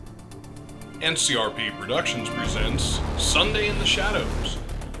NCRP Productions presents Sunday in the Shadows,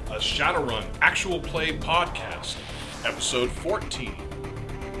 a Shadowrun actual play podcast, episode 14.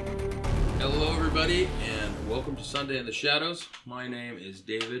 Hello everybody, and welcome to Sunday in the Shadows. My name is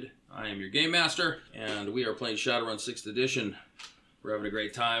David. I am your Game Master, and we are playing Shadowrun 6th Edition. We're having a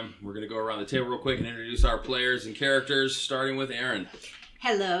great time. We're going to go around the table real quick and introduce our players and characters, starting with Erin.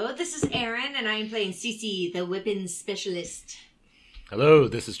 Hello, this is Erin, and I am playing Cece, the weapons specialist. Hello,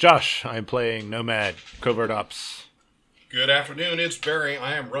 this is Josh. I'm playing Nomad, Covert Ops. Good afternoon, it's Barry.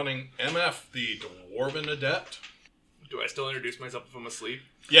 I am running MF, the Dwarven Adept. Do I still introduce myself if I'm asleep?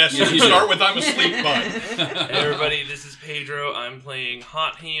 Yes, you start with I'm asleep, bud. Hey everybody, this is Pedro. I'm playing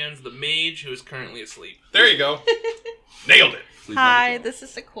Hot Hands, the mage who is currently asleep. There you go. Nailed it. Hi, this is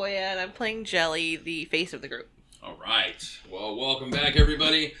Sequoia, and I'm playing Jelly, the face of the group. All right. Well, welcome back,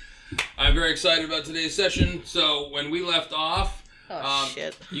 everybody. I'm very excited about today's session. So, when we left off,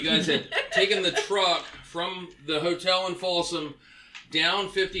 Shit. you guys had taken the truck from the hotel in Folsom down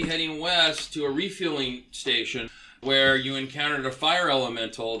 50 heading west to a refueling station where you encountered a fire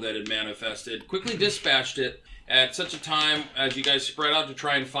elemental that had manifested, quickly dispatched it at such a time as you guys spread out to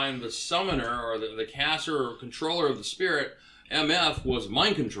try and find the summoner or the caster or controller of the spirit. MF was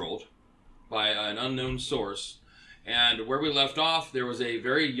mind controlled by an unknown source. And where we left off, there was a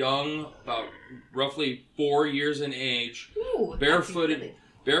very young, about roughly 4 years in age, Ooh,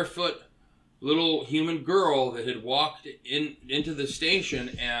 barefoot little human girl that had walked into the station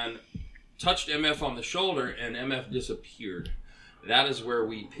and touched MF on the shoulder, and MF disappeared. That is where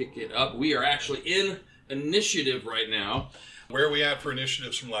we pick it up. We are actually in initiative right now. Where are we at for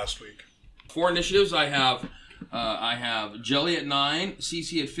initiatives from last week? 4 initiatives. I have Jelly at 9,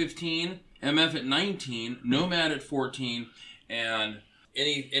 CC at 15, MF at 19, Nomad at 14, and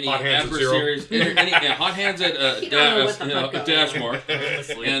any Hot Hands adversaries. Hot Hands at dash mark,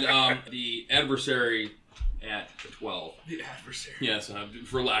 Honestly. and the adversary at 12. The adversary. Yes,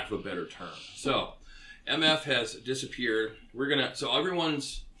 for lack of a better term. So, MF has disappeared. So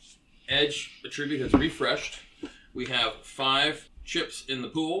everyone's edge attribute has refreshed. We have 5 chips in the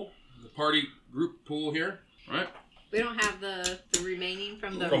pool, the party group pool here, right? We don't have the remaining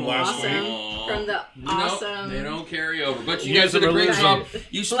from the From last awesome, week. from the awesome. They don't carry over. But you You guys guys did a are great losing. job.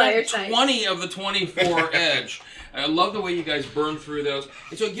 You spent Player 20 of the 24 edge. I love the way you guys burn through those.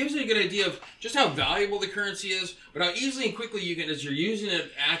 And so it gives you a good idea of just how valuable the currency is, but how easily and quickly you can, as you're using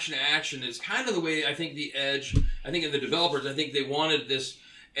it action to action, is kind of the way I think the edge, I think of the developers, I think they wanted this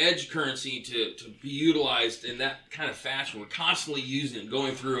edge currency to be utilized in that kind of fashion. We're constantly using it,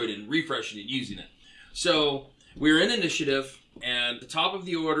 going through it, and refreshing it, using it. So we're in initiative, and the top of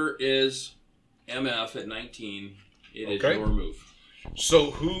the order is MF at 19. It is Okay. your move.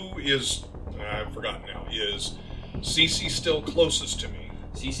 So who is, I've forgotten now, is CC still closest to me?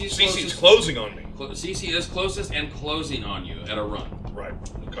 CC's CC's closest. closing on me. CC is closest and closing on you at a run. Right,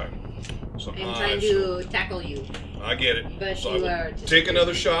 okay. So I'm trying to tackle you. I get it. But So you I are will just- take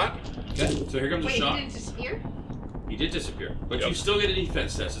another shot. Okay, so here comes Wait, a shot. he didn't disappear? He did disappear, but Yep. you still get a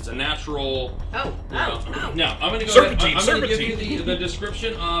defense test. It's a natural. Oh, oh. Now I'm going to go. Serpentine, I'm going to give you serpentine. the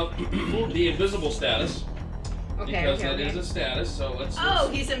description of the invisible status Okay, because okay, that is okay. a status. So let's. Oh,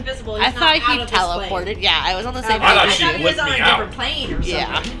 he's invisible. He's I thought not out he of this plane. teleported. Yeah, I was on the same Okay, I thought page. she he was flipped on a me different out. plane or something.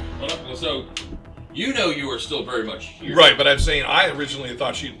 Yeah. Well, so you know you are still very much here. Right, but I'm saying I originally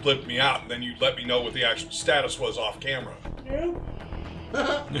thought she'd flipped me out, and then you'd let me know what the actual status was off camera. Nope.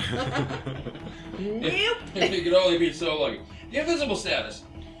 It could only be so lucky. The invisible status.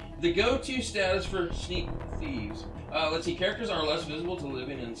 The go-to status for sneak thieves. Let's see. Characters are less visible to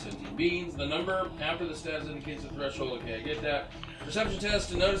living and sentient beings. The number after the status indicates a threshold. Okay, I get that. Perception test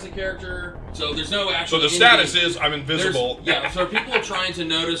to notice the character. So there's no actual. So the status is I'm invisible. So people are trying to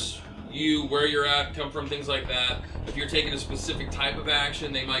notice you, where you're at, come from, things like that. If you're taking a specific type of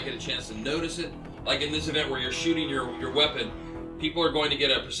action, they might get a chance to notice it. Like in this event where you're shooting your weapon, people are going to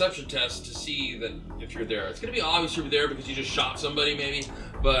get a perception test to see that if you're there. It's going to be obvious you're there because you just shot somebody, maybe.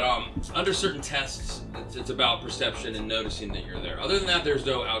 But under certain tests, it's about perception and noticing that you're there. Other than that, there's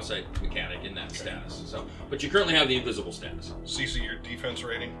no outside mechanic in that status. So, but you currently have the invisible status. CC, your defense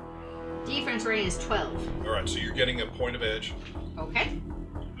rating. Defense rating is 12. All right, so you're getting a point of edge. Okay.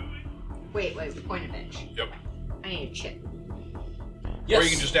 Wait, the point of edge. Yep. I need a chip. Yes. Or you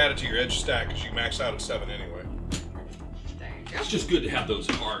can just add it to your edge stack because you max out at 7 anyway. There you go. It's just good to have those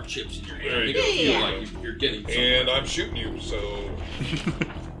hard chips in your hand. There you Make it feel go. like you're getting somewhere. And I'm shooting you, so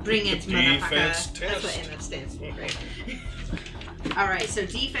Bring it, Defense motherfucker. test. That's what MF stands for, great. Alright, so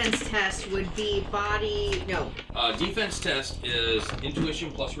defense test would be body... No, Defense test is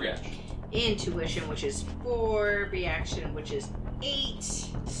intuition plus reaction. intuition, which is 4, reaction, which is 8.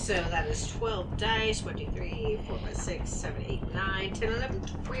 So that is 12 dice. 1, 2, 3, 4, 5, 6, 7, 8, 9, 10, 11,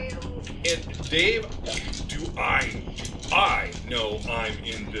 12. And Dave, do I know I'm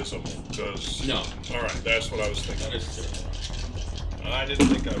invisible? Because No. All right, that's what I was That thinking. is I didn't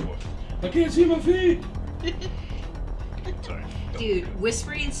think I would. I can't see my feet. Sorry. Dude,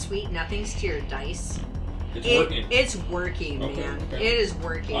 whispering sweet nothings to your dice. It's working. It's working, Okay, man. okay. It is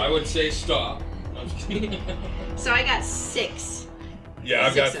working. I would say stop. I'm just kidding. So I got 6. Yeah,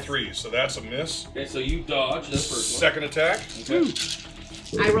 I've got Success. 3, so that's a miss. Okay, so you dodge this first Second attack. one. Okay.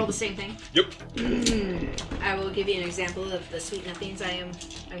 I roll the same thing. Yep. I will give you an example of the sweet nothings I'm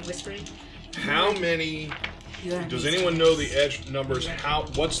whispering. How many? Does anyone know the edge numbers?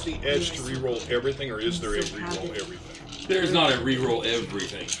 What's the edge to reroll everything, or is there a reroll everything? There's not a reroll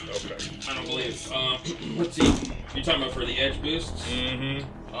everything. Okay. I don't believe. Let's see. You're talking about for the edge boosts?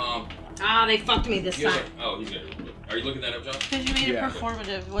 Mm-hmm. They fucked me this You guys time. are, he's good. Are you looking that up, John? Because you made Yeah. it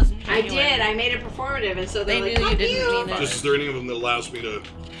performative. It wasn't I genuine. did. I made it performative, and so They they're knew like, you "Fuck didn't mean it. Is there any of them that allows me to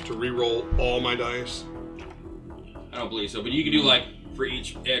reroll all my dice? I don't believe so. But you can do like for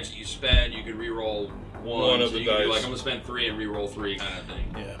each edge that you spend, you can reroll one. One of so the you can do dice. like I'm gonna spend 3 and reroll 3 kind of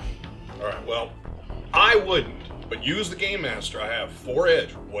thing. Yeah. All right. Well, I wouldn't, but use the game master. I have 4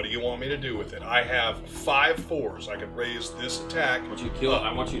 edge. What do you want me to do with it? I have 5 4s. I could raise this attack. I want you to kill.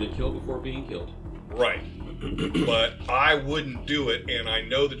 I want you to kill before being killed. Right. But I wouldn't do it, and I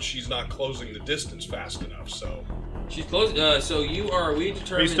know that she's not closing the distance fast enough. So. She's close. So you are. We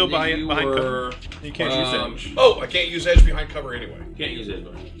determined still that you behind were. You can't use edge. Oh, I can't use edge behind cover anyway. Can't use it.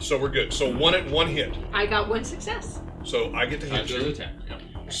 So we're good. So one hit. I got 1 success. So I get to Time hit to the you. attack. Yep.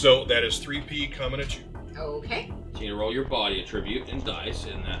 So that is 3p coming at you. Okay. So you roll your body attribute and dice,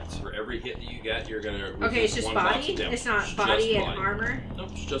 and that's for every hit that you get, you're gonna. Okay, it's resist just 1 box body? of damage. It's not Just body and body. armor? No,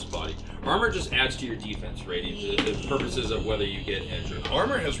 it's just body. Armor just adds to your defense rating for the purposes of whether you get edge or not.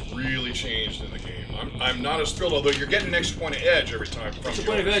 Armor has really changed in the game. I'm not as thrilled, although you're getting an extra point of edge every time. From The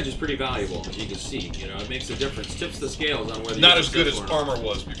point of edge is pretty valuable, as you can see. You know, it makes a difference. Tips the scales on whether Not you're as good as successful or not. armor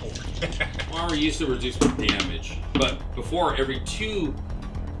was before. Armor used to reduce damage, but before every 2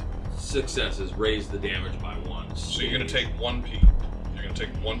 successes raise the damage by 1. So you're going to take 1p. You're going to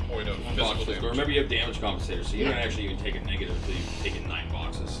take 1 point of One box physical of- damage. Remember, you have damage compensators, so you Yeah. don't actually even take a negative until you've taken 9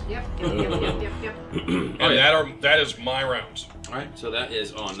 boxes. Yep. Yep. And that is my rounds. All right, so that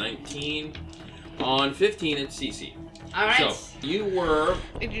is on 19. On 15, it's CC. All right. So you were.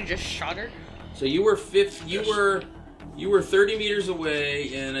 Did you just shot her? So you were You were 30 meters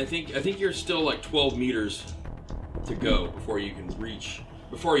away, and I think you're still like 12 meters to go before you can reach.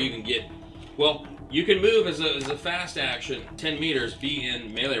 Before you can get. Well, you can move as a fast action 10 meters, be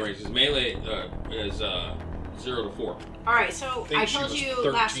in melee range. Because melee is 0 to 4. All right. So think I she told was you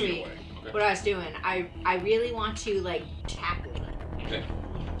 13 last week away. Okay. what I was doing. I really want to like tackle it. Okay.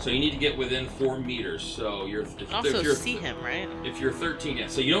 So you need to get within 4 meters. So you're Also if you're, see him, right? If you're 13, yeah.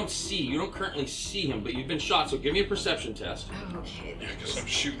 So you don't currently see him, but you've been shot. So give me a perception test. Okay. Because I'm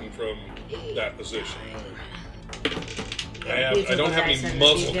shooting from that position. I don't have any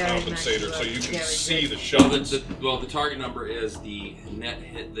muzzle compensator, so you can see the shots. Well, the target number is the net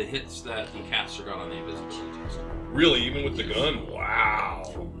hit, the hits that the caster got on the invisibility test. Really, even with the gun?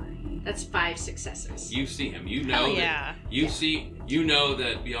 Wow. That's 5 successes. You see him. You know Hell that. yeah. You know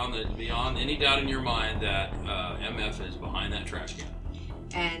that beyond any doubt in your mind that MF is behind that trash can.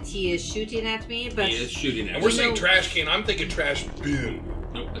 And he is shooting at me, but He is shooting at And we're you. saying trash can. I'm thinking trash bin.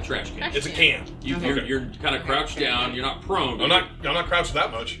 Nope, a trash can. It's a can. You're kind of crouched down. You're not prone. but I'm not crouched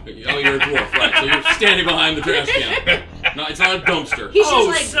that much. Oh, you're a dwarf, right? So you're standing behind the trash can. No, it's not a dumpster. he's just Oh,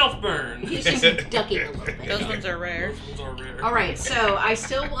 like self-burn. he's just ducking a little bit. Those ones are rare. Those are rare. All right, so I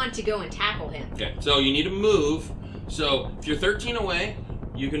still want to go and tackle him. Okay, so you need to move. So if you're 13 away,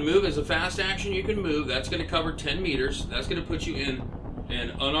 you can move as a fast action. You can move. That's going to cover 10 meters. That's going to put you in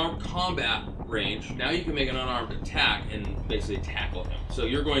an unarmed combat range. Now you can make an unarmed attack and basically tackle him. So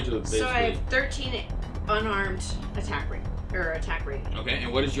you're going to basically. So I have 13 unarmed attack rating. Okay,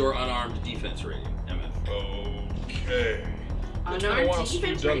 and what is your unarmed defense rating, MF? Okay. It's been a while Unarmed since we've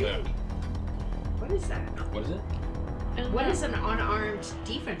defense done rating? that. What is that? What is it? What is an unarmed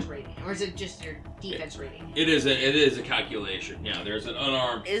defense rating, or is it just your defense rating? It is a calculation. Yeah, there's an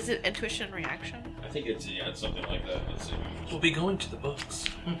unarmed. Is it intuition reaction? I think it's something like that. Let's see. We'll be going to the books.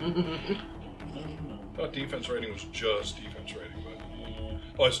 I thought defense rating was just defense rating,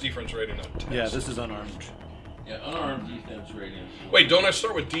 but it's defense rating, not test. Yeah, this is unarmed. Yeah, unarmed defense rating. Wait, don't I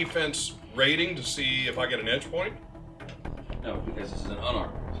start with defense rating to see if I get an edge point? No, because this is an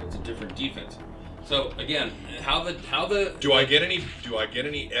unarmed, so it's a different defense. So again, how the Do I get any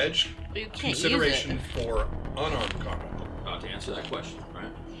edge Well, you can't consideration use it. for unarmed combat? to answer that question,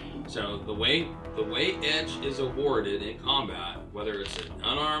 right? So the way edge is awarded in combat, whether it's an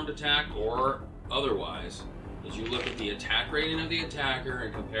unarmed attack or otherwise, is you look at the attack rating of the attacker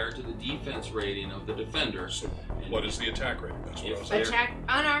and compare it to the defense rating of the defender. So what is the attack rating? That's what I was asking.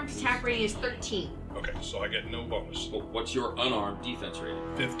 Unarmed attack rating is 13. Okay, so I get no bonus. Well, what's your unarmed defense rating?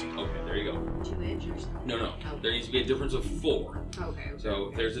 15. Okay, there you go. 2 edge or something? No. Oh. There needs to be a difference of 4. Okay. So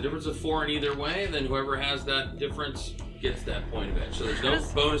if there's a difference of 4 in either way, then whoever has that difference gets that point of edge. So there's no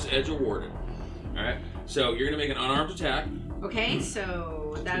bonus edge awarded. All right. So you're gonna make an unarmed attack. Okay,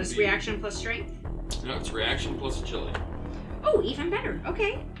 so that is reaction plus strength. No, it's reaction plus agility. Oh, even better.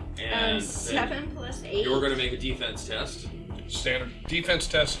 Okay. And 7 plus 8. you're gonna make a defense test. Standard defense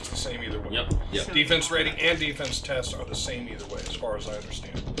test is the same either way. Yep. So- Defense rating and defense test are the same either way, as far as I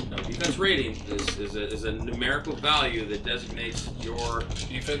understand. No, defense rating is a numerical value that designates your.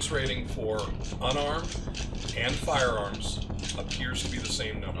 Defense rating for unarmed and firearms appears to be the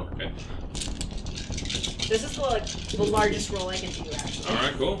same number. Okay. This is the largest roll I can do, actually. All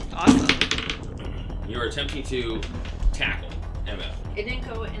right. Cool. Awesome. You're attempting to tackle MF. It didn't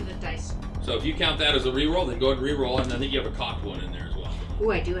go in the dice. So if you count that as a reroll, then go ahead and reroll, and I think you have a cocked one in there as well.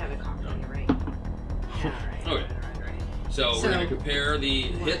 Ooh, I do have a cocked one, you're right. Alright. Okay. Right. So we're gonna compare the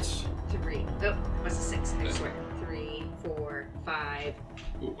 1, hits. 3. Oh, what's a 6? I Okay. swear. 3, 4, 5,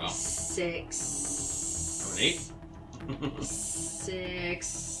 Ooh, wow. 6. An 8.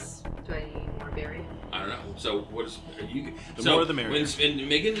 6. Do I need more berry? I don't know. So what is you? The so more the merrier. when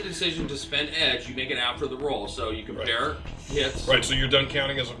making the decision to spend edge, you make it after the roll. So you compare hits. Right, so you're done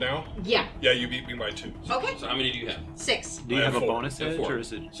counting as of now? Yeah. Yeah, you beat me by 2. Okay. So how many do you have? 6. Do you I have have a 4. bonus I have edge, 4. or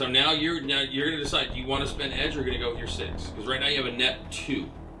is it? So now you're gonna decide. Do you want to spend edge or gonna go with your 6? Because right now you have a net 2.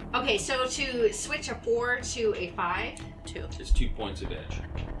 Okay, so to switch a 4 to a 5, 2. It's 2 points of edge.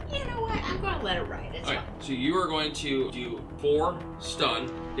 you know what? I'm going to let it ride. It's All right. fine. So you are going to do 4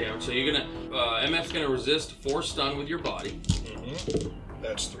 stun damage. So you're gonna MF's gonna resist 4 stun with your body. Mm-hmm.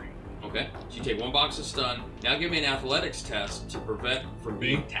 That's 3. Okay. So you take 1 box of stun. Now give me an athletics test to prevent from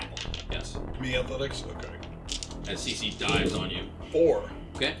being Me? tackled. Yes. Me athletics? Okay. As CC dives on you. 4.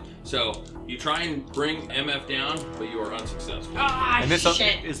 Okay. So you try and bring MF down, but you are unsuccessful. Ah, And this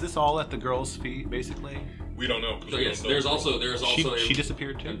shit. is this all at the girl's feet, basically? We don't know. 'cause So we yes, don't know. there's also She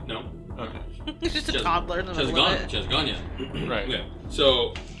disappeared too. no. Okay, It's just She a has- toddler in the She has a middle of gun. it. She has a gun yet. right. Yeah.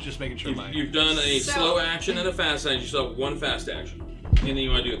 So Just making sure. you've done a So- slow action and a fast action. You still have 1 fast action. Anything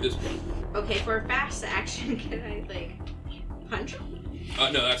you want to do at this point? Okay, for a fast action, can I, punch him?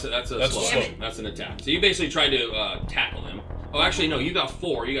 No, that's a That's slow. a slow. That's an attack. So you basically tried to tackle him. Oh, actually, no. You got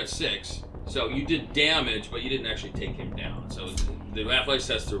 4. You got 6. So you did damage, but you didn't actually take him down. So the athletics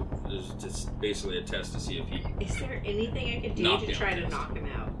test is just basically a test to see if he. Is there anything I could do to Knockdown try to test. knock him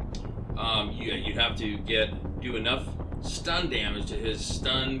out? You'd have to do enough stun damage to his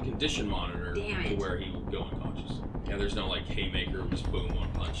stun condition monitor Damn to it. where he would go unconscious. Yeah, there's no haymaker, just boom, 1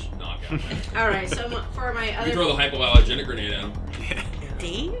 punch, knockout. Alright, so for my You throw other... the hypoallergenic grenade at him.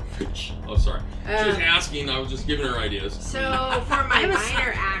 Dave? Oh, sorry. She was Um, asking. I was just giving her ideas. So for my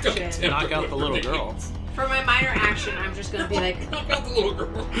minor action... Knock out the little girl. For my minor action, I'm just gonna be like, Knock out the little girl.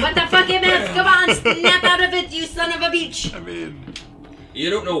 what the fuck, MF? Come on, snap out of it, you son of a bitch! I mean, You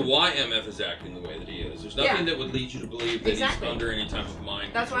don't know why MF is acting the way that he is. There's nothing Yeah. that would lead you to believe that Exactly. he's under any type of mind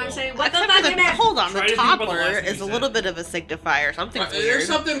That's why I'm control. saying, what the Except fuck, for the, MF? hold on, Try the to think about the toddler last thing is you a said. little bit of a signifier. Something's There's weird.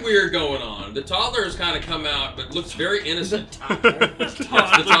 something weird going on. The toddler has kind of come out, but looks very innocent. Toddler. Yes, the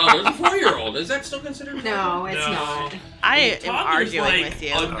toddler. It's a 4-year-old. Is that still considered? a No, it's No. not. I am Toddler's arguing like with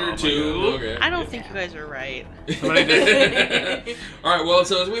you. Under Oh my 2. Okay. I don't think you guys are right. somebody did. All right. Well,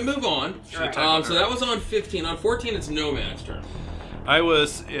 so as we move on, Alright. so that was on 15. On 14, it's Nomad's turn. I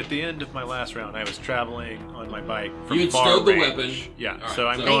was at the end of my last round. I was traveling on my bike from You had far stowed the range. weapon. Yeah, All right, so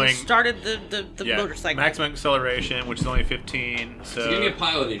I'm so- And you going. started the Yeah, motorcycle. maximum acceleration, which is only 15. So give me a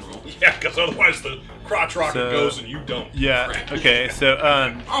piloting roll. Yeah, because otherwise the crotch rocket So- goes and you don't. Yeah. Crap. Okay. So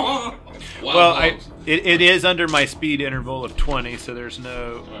Wild well, hogs. it is under my speed interval of 20, so there's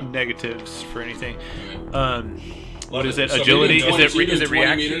no Right. negatives for anything. Okay. What is it? So Agility? maybe 20, Is so you're it doing 20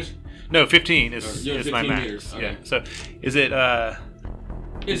 reaction? meters? No, 15 Or is you're my 15 max. meters, okay. Yeah. So is it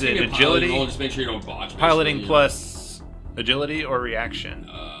Just it give me a agility? piloting roll, just make sure you don't botch. piloting basically, plus agility or reaction?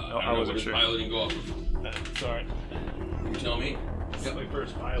 I I don't know, wasn't what does sure. piloting go off of? Sorry. You tell me. That's my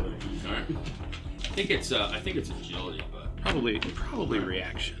first piloting. All right. I think it's agility, but Probably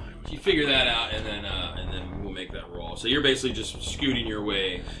reaction. you figure that out, and then we'll make that roll. So you're basically just scooting your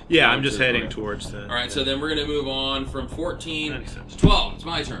way. Yeah, I'm towards just the heading right. towards the. All right, so then we're gonna move on from 14 Makes sense. to 12. It's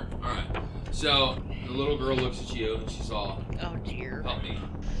my turn. All right. So the little girl looks at you and she's all, Oh dear. "Help me."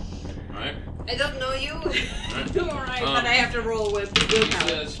 All right. I don't know you. Alright. Alright, but I have to roll with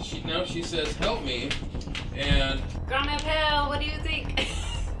willpower. She says, help me. And Grandma Pal, what do you think?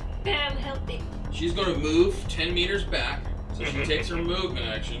 Pal, help me. she's going to move 10 meters back. So she takes her movement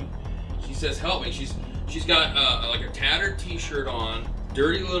action. She says, help me. She's got like a tattered t-shirt on,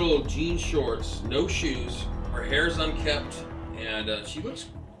 dirty little jean shorts, no shoes. Her hair's unkept, and she looks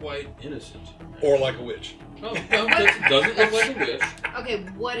quite innocent. Or like a witch. Oh, no, doesn't look like a witch. Okay,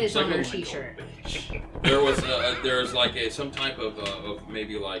 what is It's on like her a- t-shirt? There's like some type of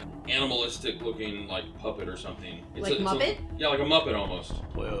maybe like animalistic looking like puppet or something. Like Muppet? Yeah, like a Muppet almost.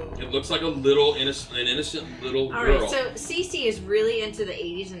 Whoa. It looks like a little an innocent little girl. Alright, so Cece is really into the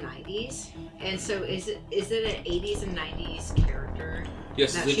 80s and 90s. And so is it an 80s and 90s character?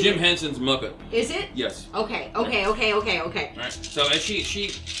 Yes, that it's she Jim would- Henson's Muppet. Is it? Yes. Okay. All right. So as she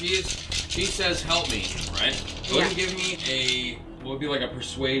says, "Help me," right? Go ahead and give me what would be like a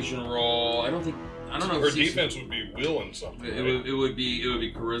persuasion roll. I don't know. Her if Cece- defense would be will and something. It right? would be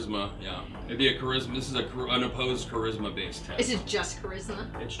charisma. Yeah, it'd be a charisma. This is an opposed charisma based test. Is it just charisma?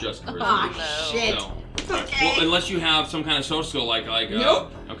 It's just charisma. Ah, No. shit. So, Okay. well, unless you have some kind of social skill, like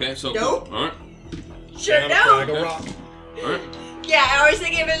Nope. Okay, so Nope. all right, Sure, Down a no. flag of rock. all right. Yeah, I was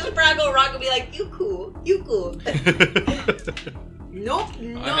thinking if it was Fraggle Rock, I'd be like, you cool. Nope,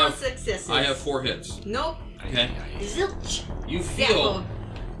 no successes. I have 4 hits. Nope. Okay, Zilch. you feel,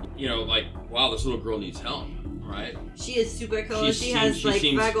 like, wow, this little girl needs help, right? She is super cool. She She seems- has she like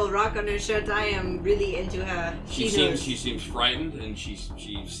seems- Fraggle Rock on her shirt. I am really into her. She knows. seems frightened, and she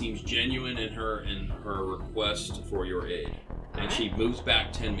seems genuine in her request for your aid, and Alright. she moves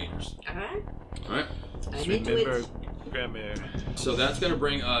back 10 meters. Alright. All right. I'm Sweet into member, it. grammar. So that's going to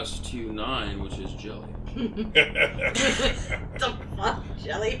bring us to 9, which is Jelly. The fuck,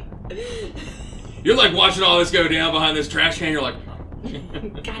 Jelly? You're like watching all this go down behind this trash can. You're like,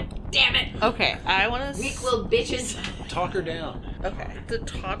 God damn it. Okay, I want to. Weak little bitches. Talk her down. Okay, the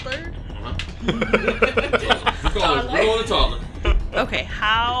toddler. we're calling a toddler. Okay,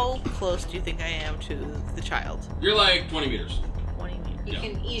 how close do you think I am to the child? You're like 20 meters. 20 meters. You Yeah.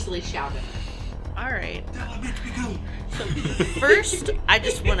 can easily shout it. All right. So first, I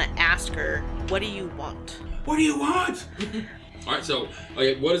just want to ask her, what do you want? What do you want? All right. So,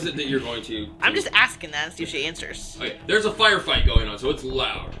 okay, what is it that you're going to? I'm just asking that and see if she answers. Okay, there's a firefight going on, so it's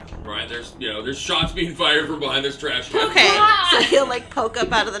loud, right? There's shots being fired from behind this trash can. Okay, so he'll like poke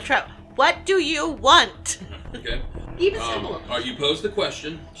up out of the trap. What do you want? Okay. Keep it simple. All right, you pose the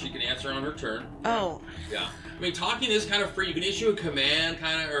question. She can answer on her turn. Oh, Yeah. I mean, talking is kind of free. You can issue a command,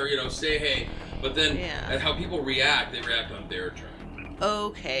 kind of, or say hey, but then Yeah. how people react, they react on their turn.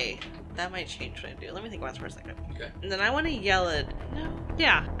 okay. That might change what I do. Let me think about this for a second. Okay. And then I want to yell at. No.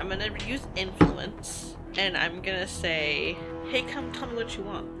 Yeah, I'm gonna use influence, and I'm gonna say, "Hey, come tell me what you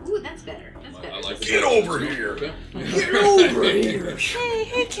want." Ooh, that's better. That's better. I like the Get over here. Okay. Get over here.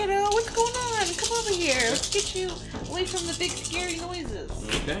 Hey, kiddo, what's going on? Come over here. Let's get you away from the big scary noises.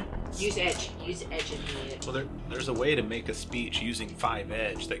 Okay. Use edge. Use edge if you need it. Well, there's a way to make a speech using 5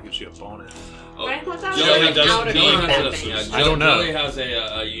 edge that gives you a bonus. Oh, But I thought that was Jelly like doesn't out of need context. bonuses. I don't know. Jelly has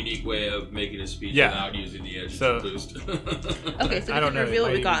a unique way of making a speech Yeah. without using the edge So- boost. Okay, so I we don't can know. reveal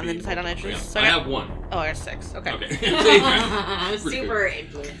what we Might got and even then be decide on edges. Okay. So I have 1. Oh, I got 6. Okay. Okay. Pretty Super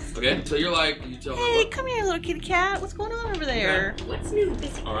influence. Okay, so you're like, you tell her Hey, what. come here, little kitty cat. What's going on over there? What's new?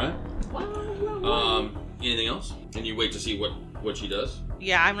 Busy. All right. Wow. Anything else? And you wait to see what she does.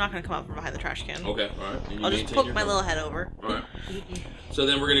 Yeah, I'm not gonna come out from behind the trash can. Okay. All right. And you I'll just maintain poke your my turn. little head over. All right. So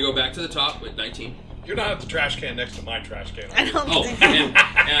then we're gonna go back to the top with 19. You're not at the trash can next to my trash can. I don't Oh, think.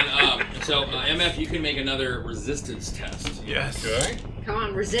 and so MF, you can make another resistance test. Yes. Okay. Come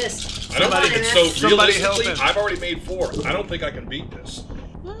on, resist. I don't Come on, think MF. so. Somebody Realistically, help him. I've already made 4. I don't think I can beat this.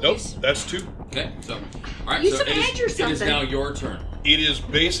 Nope, that's 2. Okay. So, all right. Use so some it is, edge or it is something. now your turn. It is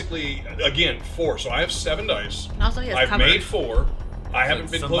basically again 4. So I have 7 dice. Also, he has I've cover. made 4. I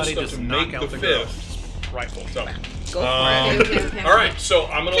haven't been close Somebody enough just to knock make out the the girl. 5th. Rifle. So, Go for Okay. all right. So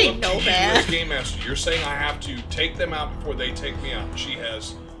I'm gonna Okay, look no to you bad. as game master. You're saying I have to take them out before they take me out. She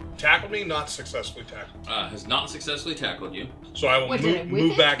has tackled me, not successfully tackled. Has not successfully tackled you. So I will What, did I whiff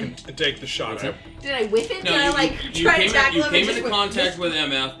move it? back and take the shot. What's that? Did I whiff it? No, Did I like you try to came, tackle you him? came and just into went- contact with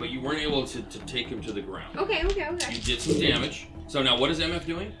MF, but you weren't able to take him to the ground. Okay. You did some damage. So now what is MF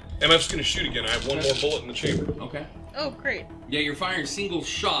doing? MF's gonna shoot again. I have 1 more bullet in the chamber. Okay. Oh, great. Yeah, you're firing single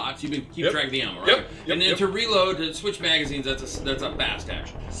shots. You've been keep Yep. track of the ammo, right? Yep, yep, And then yep. to reload, to switch magazines, that's a fast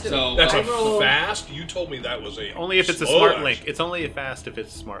action. So That's I a roll- fast. You told me that was a Only if it's a slow smart action. link. It's only fast if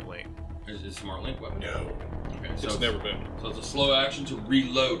it's a smart link. Is it a smart link weapon? No. Okay, It's never been. So it's a slow action to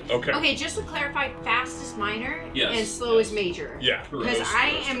reload. Okay. Okay, just to clarify, fast is minor Yes, and slow yes. is major. Yeah. Because Gross,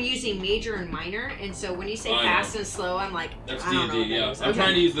 I gross. am using major and minor, and so when you say I fast know. and slow, I'm like, That's I don't know D&D, what that yeah. is. I'm Okay.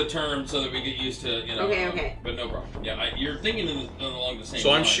 trying to use the term so that we get used to, Okay. But no problem. Yeah, you're thinking along the same So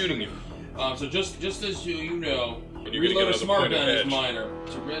I'm line. shooting you. So just as you know, And you're gonna reload get a another smart point of gun is edge. minor.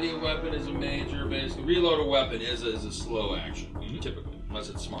 To ready a weapon is a major. Basically, reload a weapon is a slow action, Mhm. typically, unless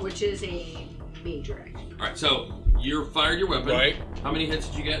it's smart. Which is a major action. All right, so you fired your weapon. Right. How many hits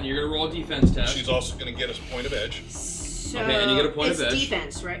did you get? And you're gonna roll a defense test. She's also going to get us a point of edge. So Okay, and you get a point it's of edge.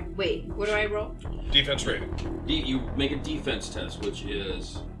 defense, right? Wait, what do I roll? Defense rating. You make a defense test, which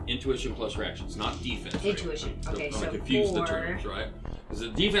is intuition plus reaction. It's not defense. rating. Intuition. Don't Okay, wanna so confuse the 4 terms, right? Because the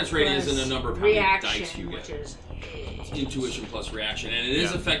defense rating plus isn't a number of how many reaction, dice you which get. is It's intuition plus reaction, and it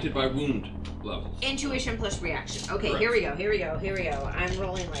is Yeah. affected by wound levels. intuition plus reaction. Okay, Correct. here we go. I'm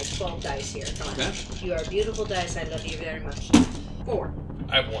rolling like 12 dice here. Come on. Okay. You are beautiful dice. I love you very much. 4.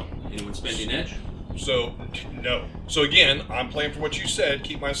 I have 1. Anyone spending edge? So, no. So again, I'm playing for what you said,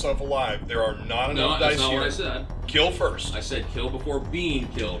 keep myself alive. There are not No, enough that's dice not here. what I said. Kill first. I said kill before being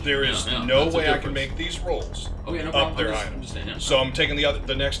killed. There is Yeah, no that's a way I can difference. make these rolls Okay, no up problem. their I'm item. just saying, yeah. So I'm taking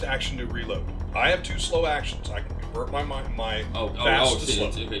the next action to reload. I have 2 slow actions. I can convert my fast to see, slow.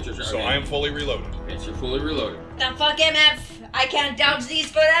 okay, sure, So okay. I am fully reloaded. Okay, so you're fully reloaded. The fuck MF! I can't dodge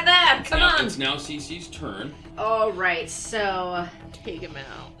these forever! Come now, on! It's now CC's turn. Alright, so Take him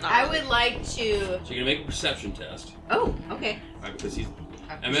out. I would like to. So you're gonna make a perception test. Oh, okay. Because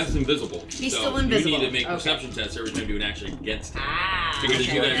MF's invisible. He's so still invisible. You need to make Okay. perception tests every time you do an action against him. Ah. Because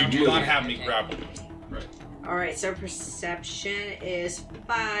Okay, you okay. do not have me grappled. Right. Alright, so perception is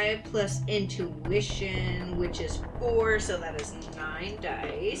 5 plus intuition, which is 4, so that is 9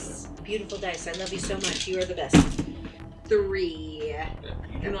 dice. Beautiful dice. I love you so much. You are the best. 3. Yeah.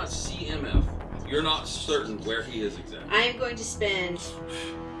 You do not see MF. You're not certain where he is exactly. I am going to spend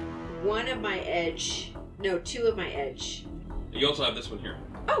 1 of my edge. No, 2 of my edge. You also have this one here.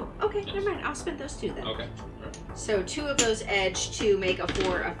 Oh, okay. Yes. Never mind. I'll spend those 2 then. Okay. So 2 of those edge to make a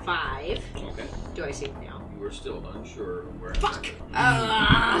 4 of 5. Okay. Do I see it now? You are still unsure of where. Fuck!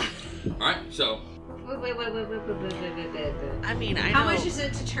 Ah! Alright, so Wait. I mean, I know. How much is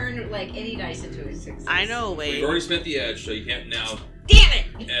it to turn like any dice into a 6? I know. you've Wait, already spent the edge, so you can't now Damn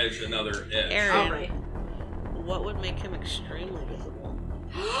it! edge another edge. Aaron. All right. What would make him extremely visible?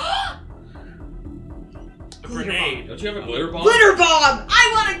 A grenade. Don't you have a glitter bomb? Glitter bomb!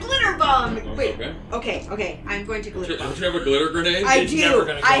 I want a glitter bomb! Wait. Okay. Okay. I'm going to glitter bomb. Don't you have a glitter grenade? I It's never do.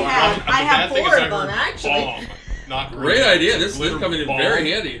 gonna go I off. have. I have The bad thing 4 is of I them heard actually. bomb, not Great grenade. idea. This is Glitter coming in bomb.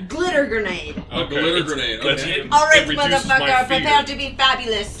 very handy. Glitter grenade. A glitter grenade. That's Okay. it. All right, It reduces my motherfucker. fear. Prepare to be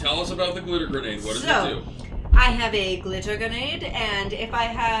fabulous. Tell us about the glitter grenade. What does So- it do? I have a glitter grenade, and if I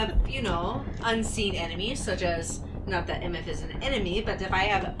have, unseen enemies, such as, not that MF is an enemy, but if I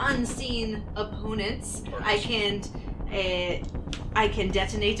have unseen opponents, I can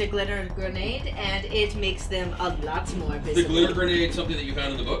detonate a glitter grenade, and it makes them a lot more The visible. glitter grenade, something that you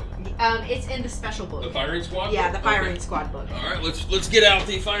found in the book, It's in the special the book. firing squad. Yeah, book? the firing Okay. squad book. All right, let's get out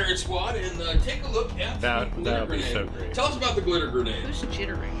the firing squad and take a look at the glitter That would be grenade. so great. Tell us about the glitter grenade. Who's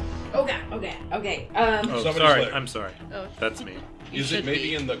jittering? Okay. Oh, Somebody's sorry. there. I'm sorry. Oh, That's me. you Is it should maybe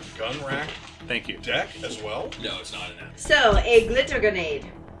be. in the gun rack Thank you. deck as well? No, it's not in that. So, a glitter grenade.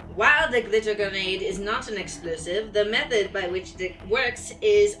 While the glitter grenade is not an explosive, the method by which it works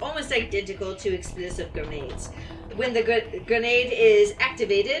is almost identical to explosive grenades. When the grenade is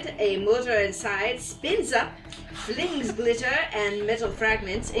activated, a motor inside spins up, flings glitter and metal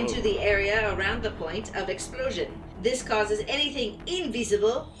fragments into the area around the point of explosion. This causes anything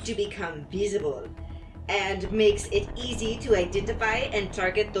invisible to become visible, and makes it easy to identify and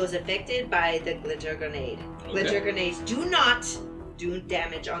target those affected by the glitter grenade. Glitter grenades do not do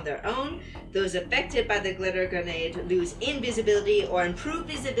damage on their own. Those affected by the glitter grenade lose invisibility or improve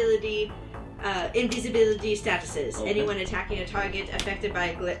invisibility statuses. Okay. Anyone attacking a target affected by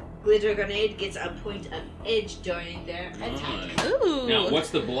a glitter grenade gets a point of edge during their attack. Nice. Ooh. Now, what's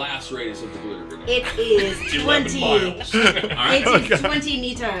the blast radius of the glitter grenade? It is 11 20. miles. All right. It is 20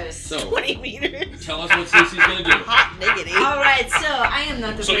 meters. So, 20 meters. tell us what CC's gonna do. Hot diggity. All right, so I am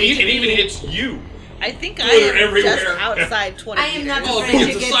not So afraid it to even be- hits you. I think I Glitter am everywhere. just outside 20 I am not meters. Well, if afraid it to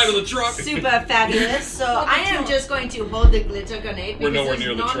hits the get side of the truck. super fabulous, so I am just going to hold the glitter grenade We're because nowhere it's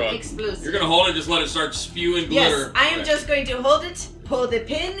near the truck. non-explosive. You're gonna hold it, just let it start spewing Yes, glitter. I am Okay. just going to hold it, pull the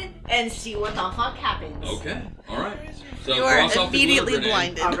pin and see what the fuck happens. Okay. All right. So You are cross off the immediately glitter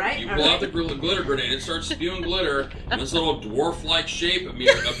grenade. blinded. All right. You all pull right. out the glitter grenade. It starts spewing glitter, and this little dwarf-like shape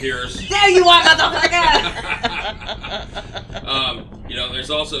appears. There you are, motherfucker!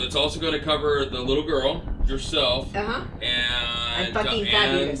 It's also going to cover the little girl, yourself, Uh-huh. and fucking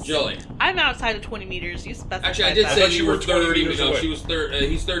fabulous. Jelly. I'm outside of 20 meters. You specified Actually, I did that. say thought you you were were 20 30 meters No, away. she was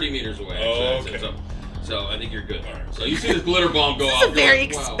he's 30 meters away. Oh, actually, okay. So I think you're good. So you see this glitter bomb go This off. is a very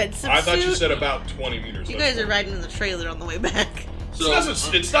you're like, wow. expensive I thought you suit. said about 20 meters. You guys are riding in the trailer on the way back. So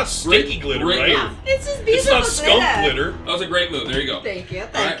It's not sticky glitter, great right? move. Yeah, it's just It's beautiful not skunk glitter. that was a great move. There you go. Thank you, All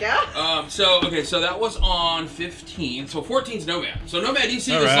thank right. you. So that was on 15. So 14's Nomad. So Nomad, you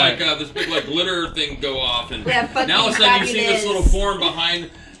see All this right. this big glitter thing go off, and Yeah, fucking now all of a sudden you see this fabulous. little form behind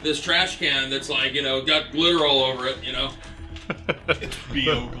this trash can that's got glitter all over it. It's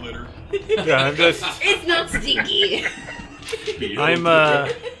BO glitter. Yeah, I'm just It's not stinky.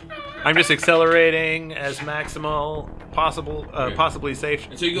 I'm just accelerating as maximal possible, Okay. possibly safe.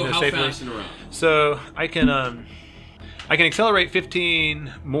 And so you go how safely. fast in a round? So I can accelerate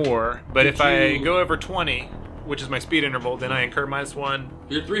 15 more, but if I go over 20, which is my speed interval, then I incur -1.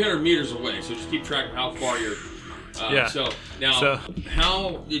 You're 300 meters away, so just keep track of how far you're. Yeah. So now, So-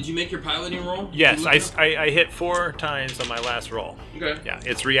 how did you make your piloting roll? Yes, I hit 4 times on my last roll. Okay. Yeah,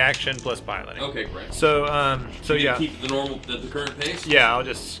 it's reaction plus piloting. Okay, great. So You yeah, keep the current pace. yeah, I'll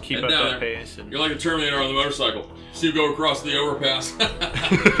just keep Head up down that there. pace. And You're like a Terminator on the motorcycle. See you go across the overpass. All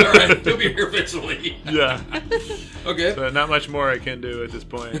right, you'll be here eventually. yeah, Okay. so not much more I can do at this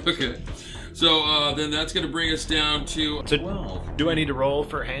point. Okay. So then that's going to bring us down to So 12. do I need to roll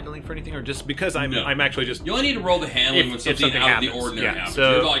for handling for anything, or just because I'm No. I'm actually just You only need to roll the handling If- when if something something out of the happens, ordinary yeah, happens.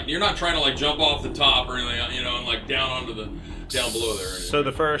 so- You're not trying to jump off the top or anything, and down onto the down below there. So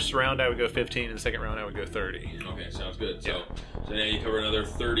the first round I would go 15, and the second round I would go 30. Okay, sounds good. So now you cover another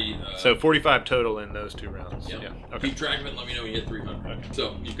 30. So 45 total in those 2 rounds. Yeah. Yeah. Okay. Keep track of it and let me know when you hit 300.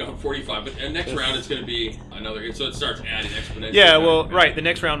 So you've got 45, but next round it's going to be another. So it starts adding exponentially. Yeah, well, right. The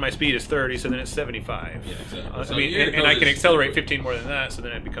next round my speed is 30, so then it's 75. Yeah, exactly. I So mean, you're and gonna I go can this- accelerate 15 more than that, so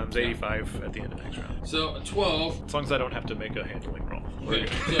then it becomes 85 at the end of the next round. So 12. As long as I don't have to make a handling roll. Okay.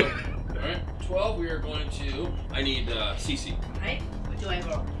 So, all right, 12. We are going to. I need CC. Right? What do I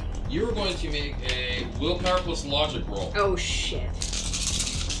roll? You are going to make a willpower plus logic roll. Oh shit.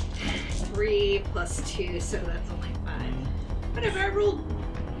 3 plus 2, so that's only 5. Whatever, I rolled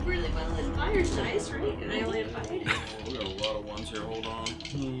really well at fire's dice, right? And I only had 5. We got a lot of ones here. Hold on.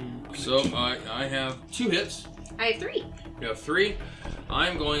 So I have 2 hits. I have 3. You have 3.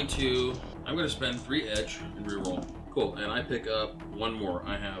 I'm going to spend 3 edge and reroll. Cool. And I pick up 1 more.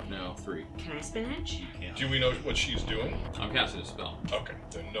 I have now 3. Can I spin edge? You can't. Do we know what she's doing? I'm casting a spell. Okay,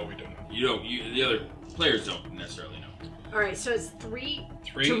 then no, we don't. You don't. The other players don't necessarily know. Alright, so it's 3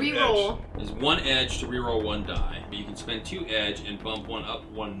 Three to reroll. There's 1 edge to reroll 1 die. You can spend 2 edge and bump 1 up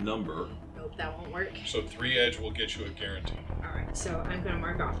 1 number. Nope, that won't work. So 3 edge will get you a guarantee. Alright, so I'm gonna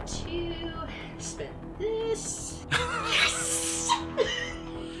mark off 2, spin this. Yes!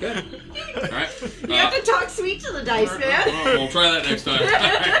 Good. All right. You have to talk sweet to the dice, man. We'll try that next time. All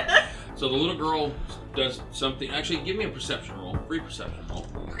right. So the little girl does something. Actually, give me a perception roll. Free perception roll.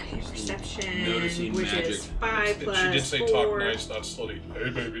 Okay, perception, Noticing which magic. is 5 plus She did say 4. talk nice, not slutty. Hey,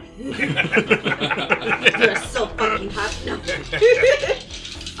 baby. You're so fucking hot.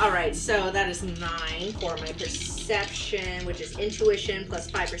 No. Alright, so that is 9 for my perception, which is intuition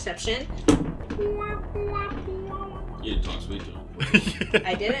plus 5 perception. You didn't talk sweet to him.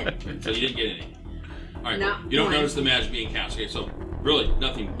 I didn't. So you didn't get any. All right. No, cool. You don't one. notice the magic being cast. Okay. So really,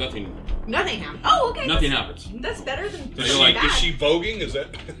 nothing Nothing happened. Oh, okay. Nothing happens. That's better than So you're like, bad. Is she voguing? Is that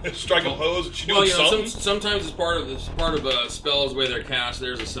strike a pose? Is she doing Well, something? sometimes it's part of a spell's way they're cast.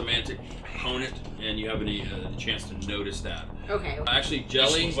 There's a semantic component, and you have a chance to notice that. Okay. Actually,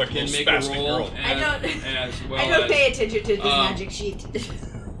 Jelly This one's like a can little make a spastic roll girl. as well I don't as. pay attention to this um, magic sheet.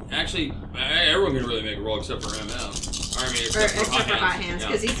 Actually, everyone can really make a roll except for MS. I mean, except for hot hands,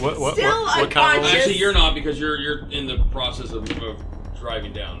 because he's What- what- still what kind of roll? unconscious. Actually, you're not because you're in the process of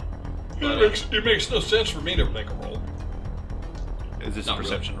driving down. But, It makes no sense for me to make a roll. Is this a Not really.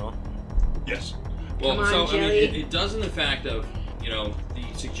 perception roll? Yes. well, Come on, so I mean, Jelly. it does in the fact of the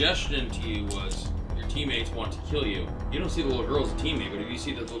suggestion to you was your teammates want to kill you. You don't see the little girl as a teammate, but if you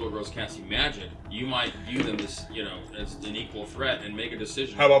see that the little girl's casting magic, you might view them as as an equal threat and make a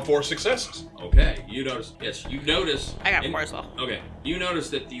decision. How about 4 successes? Okay, you notice. Yes, you notice. I got 4 as well. Okay, you notice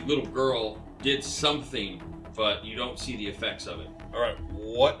that the little girl did something, but you don't see the effects of it. All right.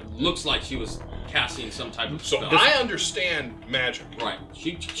 What? Looks like she was casting some type of So spell. I understand magic. Right.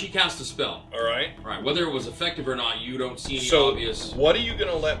 She cast a spell. All right. Right. Whether it was effective or not, you don't see any So obvious. what are you going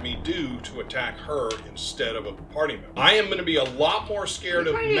to let me do to attack her instead of a party member? I am going to be a lot more scared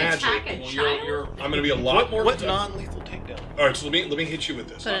of Trying to magic. attack a Well, child? you're I'm going to be a lot more. What non-lethal takedown? All right. So let me hit you with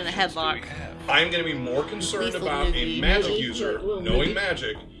this. Put in a headlock. I'm going to be more concerned Lethal about a movie. magic Movie. user Little knowing movie.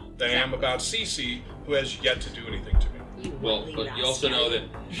 magic than I am about Cece, who has yet to do anything to me. You well, would but leave you us. also know that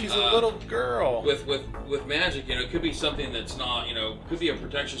She's a little girl. with magic, you know, it could be something that's not, you know, could be a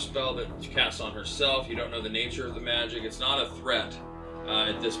protection spell that she casts on herself. You don't know the nature of the magic. It's not a threat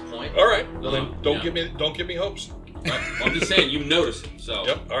at this point. All right. Well, then Yeah. don't give me hopes. Right? I'm just saying, you notice it. So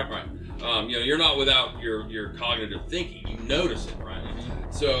Yep. All right. right. You know, you're not without your cognitive thinking. You notice it, right?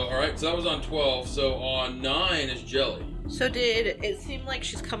 So, all right. So that was on 12. So on 9 is Jelly. So did it seem like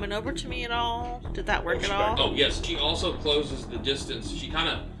she's coming over to me at all? Did that work Oh, at she all? Oh yes, she also closes the distance. She kind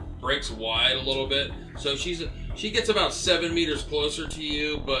of breaks wide a little bit, so she gets about 7 meters closer to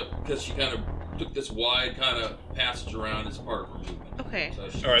you, but because she kind of took this wide kind of passage around as part of her movement. Okay. So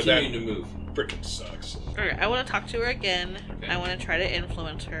she's All right, continuing to move. Freaking sucks. Alright, I want to talk to her again. Okay. I want to try to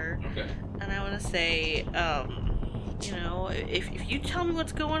influence her. Okay. And I want to say, you know, if you tell me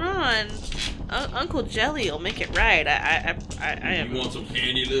what's going on, Uncle Jelly will make it right. I am. You want some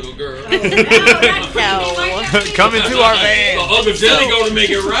candy, little girl? Oh, no, that's No. Come into our van. Well, Uncle Jelly gonna make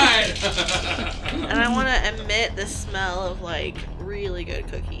it right. And I want to emit the smell of like really good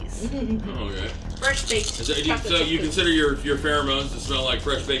cookies. Okay. Fresh baked So chocolate you chip consider your pheromones to smell like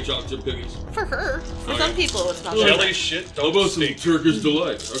fresh baked chocolate chip cookies? For her. For Okay. some people, it's not. Jelly shit How don't about some stink. Turkish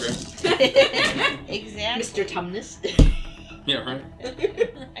delight? Okay. Exactly. Mr. Tumnus. Yeah, right.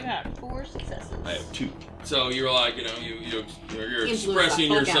 I got 4 successes. I have 2. So you're like, you know, you're Influence expressing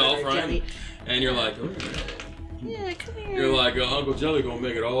the fuck out yourself, of her, right? Jelly. And you're like, Yeah, come here. you're like, Uncle Jelly gonna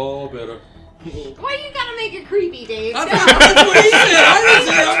make it all better. Why you gotta make it creepy, Dave? That's what he said.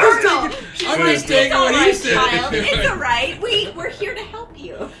 I'm just taking It's all what he right, said. child. It's all right. We're here to help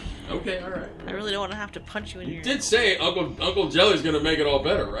you. Okay, all right. I really don't want to have to punch you in You your. did say Uncle Jelly's gonna make it all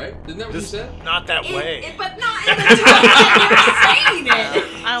better, right? Didn't that what you Just said? not that way. But not in the time that you're saying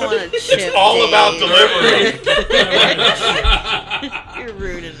it. I want to chip. It's all about Dave. delivery. You're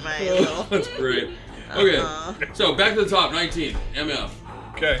ruining my little. That's great. Okay, Uh-huh. so back to the top, 19, MF.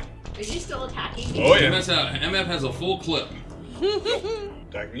 Okay. Is he still attacking me? Oh yeah. MF has a full clip.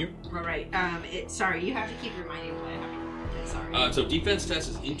 Attack you. All right. Sorry, you have to keep reminding me what I have to remember. Sorry. So defense test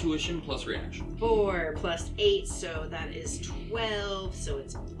is intuition plus reaction. 4 plus 8, so that is 12. So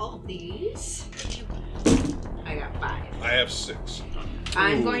it's all these. I got 5. I have 6.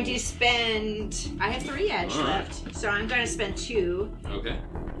 I'm Ooh. going to spend. I have 3 edge All right. left, so I'm going to spend 2 Okay.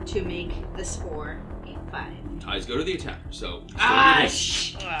 to make this 4 a 5. Ties go to the attacker. So Ah, Wow.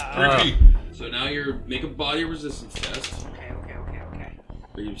 3P. so now you're make a body resistance test. Okay.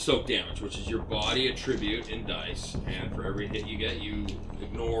 Or you soak damage, which is your body attribute in dice, and for every hit you get, you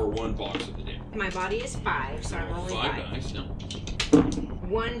ignore 1 box of the damage. My body is 5, so I'm rolling 5. dice. No.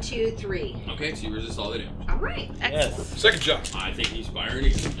 1, 2, 3. Okay, so you resist all the damage. All right. Excellent. Second job. I think he's firing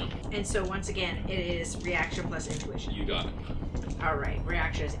again. No, And so once again, it is reaction plus intuition. you got it. All right.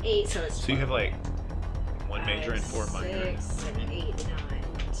 Reaction is 8, so it's. So you have 12. like 1 major and 4 minor. 6, 7, 8, 9, 10,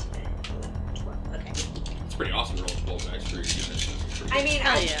 11, 12. Okay. It's pretty awesome to roll 12 dice for your unit. I mean,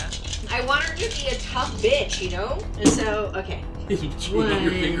 Hell yeah. I want her to be a tough bitch, you know? And so, okay. He's chewing on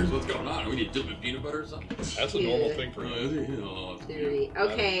your 1. fingers. What's going on? Are we need to dip in peanut butter or something? That's a normal thing for Oh, me. is it? Oh, 3.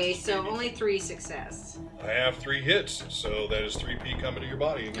 Okay, so only 3 success. I have 3 hits, so that is 3P coming to your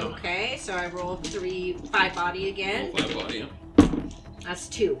body. Okay, so I roll 5 body again. roll 5 body, yeah. That's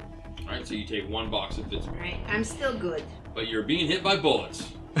 2. Alright, so you take 1 box of this. Alright, I'm still good. But you're being hit by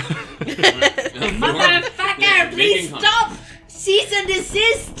bullets. Motherfucker, please Making stop! Cease and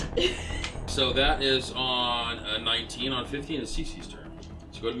desist! So that is on 19. On 15 is Cece's turn.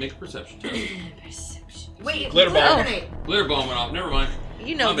 So go ahead and make a perception test. Perception. Wait, Glitter ball. grenade. Glitter bomb went off. Never mind.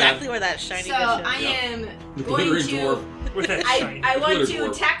 You know My bad. exactly where that shiny So dish is. I am The going glittering to. dwarf. With that shiny. I want Glitter to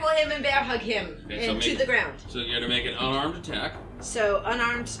dwarf. tackle him and bear hug him Okay, so into make- the ground. So you had to make an unarmed attack. So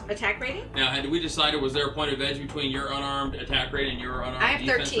unarmed attack rating? Now, had we decided, was there a point of edge between your unarmed attack rate and your unarmed I have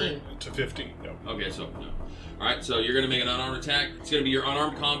defense 13. rate? To 15. No. Okay, so no. Alright, so you're going to make an unarmed attack. It's going to be your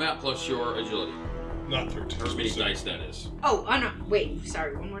unarmed combat plus your agility. Not 13. However many specific. dice that is. Oh, unarmed. Wait,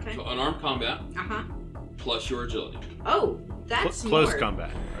 sorry, one more time. So unarmed combat Uh huh. plus your agility. Oh, that's Close more.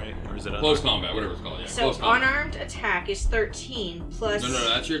 combat, right? Or is it Close combat, whatever it's called. Yeah, So close combat. unarmed attack is 13 plus. No,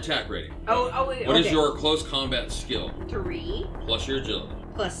 that's your attack rating. Oh, wait. What is okay. your close combat skill 3 plus your agility?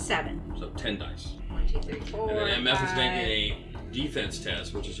 plus 7. So 10 dice. 1, 2, 3, 4. And then MF is 5. making defense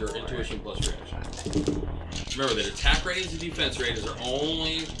test, which is your intuition plus reaction. Remember that attack ratings and defense ratings are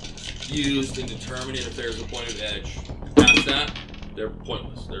only used in determining if there's a point of edge. Past that, they're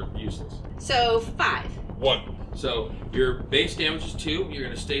pointless. They're useless. So 5. 1. So your base damage is 2. You're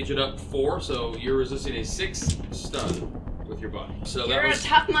going to stage it up 4, so you're resisting a 6 stun with your body. So You're a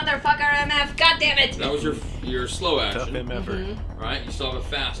tough motherfucker, MF. God damn it! that was your slow Tough action. MF. Mhm. Right? You still have a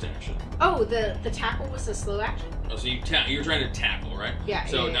fast action. Oh, the tackle was a slow action? Oh, so you're trying to tackle, right? Yeah.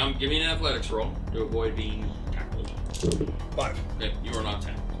 So yeah. now give me an athletics roll to avoid being tackled. 5. Okay, you are not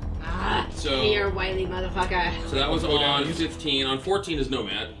tackled. Ah, So- here, wily motherfucker. So that was Go down. on 15. On 14 is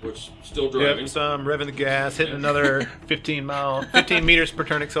Nomad, which still driving. Yep, so I'm revving the gas, hitting another 15 meters per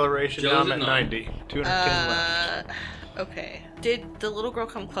turn acceleration. Now Joe's I'm at at 9. 90. 210 left. Okay. Did the little girl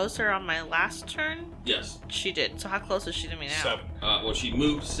come closer on my last turn? Yes. She did. So how close is she to me now? 7. Well, she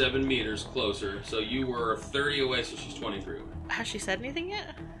moved 7 meters closer, so you were 30 away, so she's 23 away. Has she said anything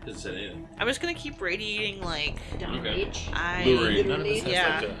yet? Didn't say anything. I'm just gonna keep radiating like Dumb Okay. bitch. I. Luring. None of us has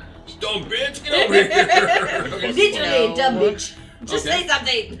Yeah. like a- Dumb bitch, get over here! Okay. Literally, No. dumb bitch. Just Okay. say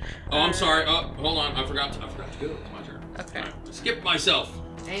something. Oh, I'm sorry. Oh, hold on. I forgot to go. It's my turn. Okay. All right. Skip myself.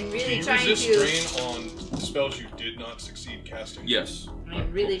 I'm Do really you trying resist to. strain on spells you did not succeed casting? Yes.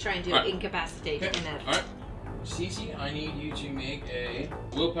 I'm really trying to Alright. incapacitate Okay. MF. All right. Cece, I need you to make a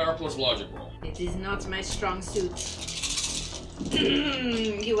willpower plus logic roll. It is not my strong suit.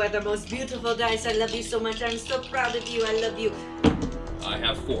 You are the most beautiful dice. I love you so much. I'm so proud of you. I love you. I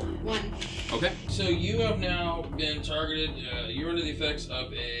have 4. 1. Okay. So you have now been targeted. You're under the effects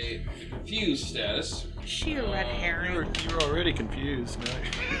of a confused status. Is she a red herring? You were already confused. No.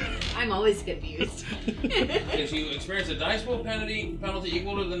 I'm always confused. If you experience a dice roll penalty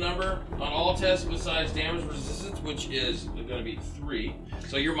equal to the number on all tests besides damage resistance, which is going to be 3.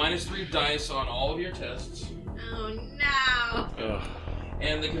 So you're minus 3 dice on all of your tests. Oh no. Ugh.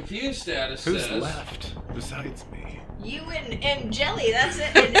 And the confused status Who's says... left besides me? You and Jelly, that's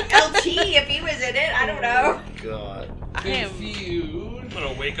it. And LT, if he was in it, I don't know. God. I am. Confused. I'm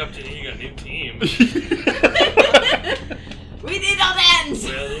gonna wake up today. You got a new team. We need all hands.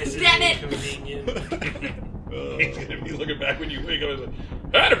 Well, this is Damn it. inconvenient. He's gonna be looking back when you wake up and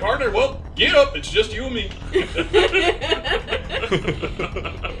say, "Howdy, partner. Well, get up. It's just you and me."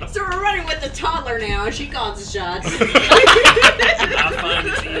 So we're running with the toddler now. She calls the shots. I find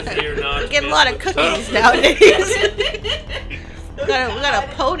it's easier not. We to get a miss lot of with cookies the- nowadays. we got a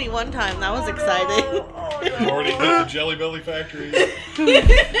pony one time. That was exciting. You already hit the Jelly Belly factory.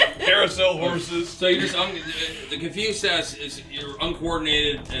 Carousel horses. So you're just the confused status is you're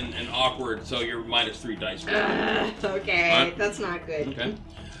uncoordinated and awkward, so you're minus 3 dice. Okay, Alright. that's not good. Okay.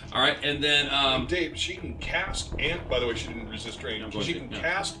 All right, and then Dave, she can cast and, by the way, she didn't resist strain. I'm going She to, can yeah.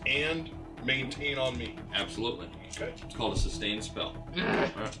 cast and maintain on me. absolutely, Okay. it's called a sustained spell.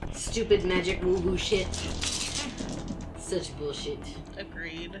 Stupid magic woo-woo shit. Such bullshit.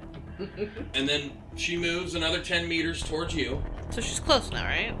 Agreed. And then she moves another 10 meters towards you. So she's close now,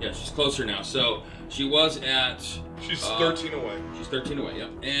 right? Yeah, she's closer now. So she was at She's 13 away. she's 13 away. Yep.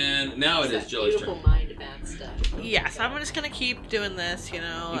 And now it is That Jelly's beautiful turn. mind about stuff. Yeah, so I'm just gonna keep doing this, you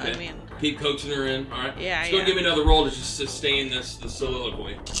know. Okay. I mean, Keep coaxing her in. All right. Yeah, Let's go yeah. give me another roll to just sustain the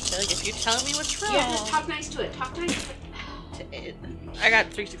soliloquy. I feel like if you tell me what's wrong, Yeah, just talk nice to it. Talk nice to it. I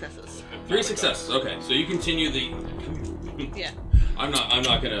got 3 successes. 3 successes. Okay, so you continue the. Yeah. I'm not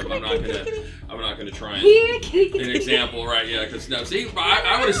gonna try and Here, kitty, an example, right? Yeah, because now, see,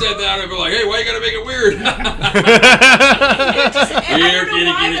 I would have said that. I'd be like, hey, why you gotta make it weird? And I don't know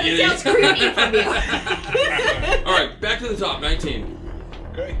why, but it sounds creepy from you. All right, back to the top. 19.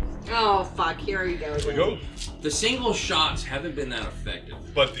 Okay. Oh, fuck. Here we go. Here we go. The single shots haven't been that effective.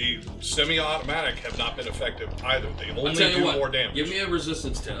 But the semi-automatic have not been effective either. They I'll only tell you do what. more damage. Give me a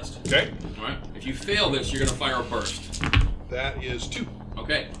resistance test. Okay. All right. If you fail this, you're gonna fire a burst. That is 2.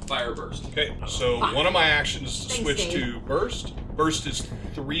 Okay, fire burst. Okay. So one of my actions is to Thanks, switch Dave. to burst. Burst is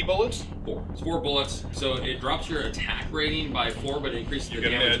 3 bullets. 4. It's 4 bullets, so it drops your attack rating by 4, but it increases your You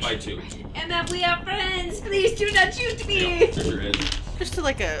get an damage edge. by 2. MF, we are friends. Please do not shoot Yeah, me. there's your edge. Just to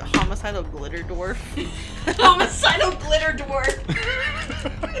like a homicidal glitter dwarf. Homicidal glitter dwarf.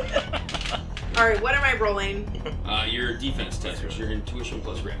 All right, what am I rolling? Your defense test, which is your intuition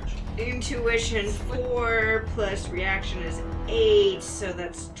plus reaction. Intuition 4 plus reaction is 8, so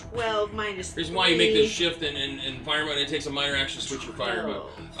that's 12 minus 3. The reason why you make this shift in fire mode, it takes a minor action to switch your fire mode.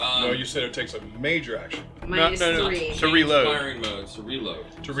 No, you said it takes a major action Minus No. 3. To Change reload. Firing modes to reload.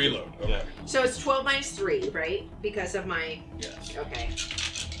 to reload. Okay. So it's 12 minus 3, right? Because of my... Yes. Okay.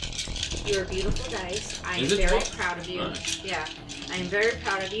 You're a beautiful dice. I am Is it very 12? proud of you. Alright. Yeah. I am very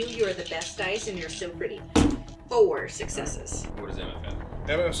proud of you. You are the best dice and you're so pretty. 4 successes. What is MF at?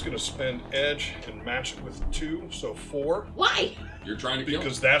 MF's going to spend edge and match it with 2, so 4. Why? You're trying to kill him.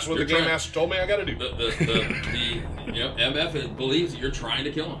 Because that's what You're the game trying- master told me I got to do. MF believes that you're trying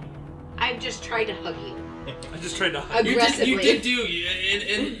to kill him. I've just tried to hug you. I just tried to hide. Aggressively. You did do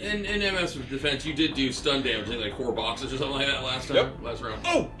in MF's defense. You did do stun damage, I think like 4 boxes or something like that last time, Yep. last round.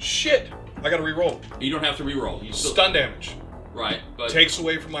 Oh, shit! I got to re-roll. You don't have to re-roll. You still, Stun damage. right? But Takes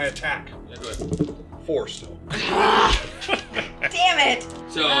away from my attack. yeah, go ahead. 4 still. Damn it!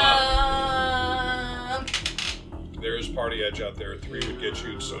 So There is party edge out there. 3 would get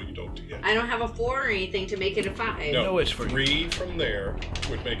you, so you don't hit. I don't have a 4 or anything to make it a 5. No, No, it's for 3 from there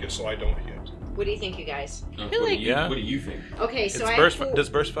would make it so I don't hit. What do you think, you guys? what, feel do like- you, Yeah. what do you think? Okay, so It's I burst. have 4, Does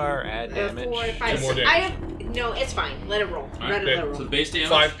burst fire add damage? 4, 5, 2 more 6. damage. I have no. It's fine. Let it roll. All Let right, it So roll. base damage.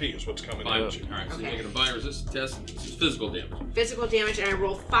 5p is what's coming Five. at you. All right. So Okay. you're making a body resistance test. This is physical damage. Physical damage, and I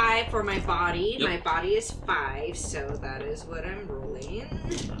roll 5 for my body. Yep. My body is 5, so that is what I'm rolling.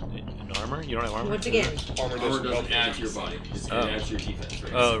 In armor? You don't have armor? Once again, Armor Armor doesn't help doesn't add to your body. It Oh. adds to your defense.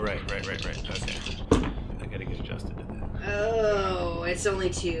 Right? Oh, right. Okay. I gotta get adjusted to that. oh, it's only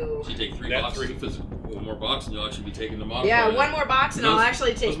 2. So you take 3 Net boxes 3. of physical. One more box, and you'll actually be taking the modifier. Yeah, one more box, and I'll Those-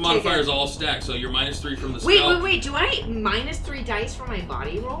 actually Those take modifiers it. all stack, so you're -3 from the Wait, spell. wait. Do I minus 3 dice for my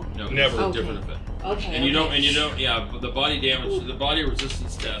body roll? No, Never. it's a Okay. different effect. Okay. And you okay. don't. Yeah, but the body damage, the body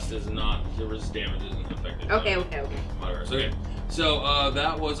resistance test is not. The resist damage isn't affected. by Okay. modifiers. Okay. So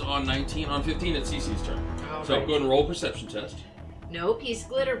that was on 19. On 15, it's CC's turn. So Alright. go ahead and roll perception test. Nope, he's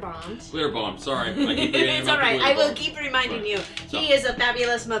glitter bombed. Glitter bomb. Sorry, I keep forgetting It's about the alright. glitter I will bomb. keep reminding Right. you. So- He is a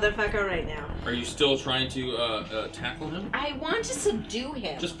fabulous motherfucker right now. Are you still trying to tackle him? I want to subdue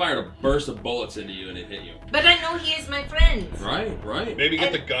him. Just fired a burst of bullets into you and it hit you. But I know he is my friend. Right. Maybe get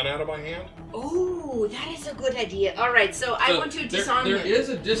And- the gun out of my hand? Oh, that is a good idea. Alright, so I So want to disarm There him. is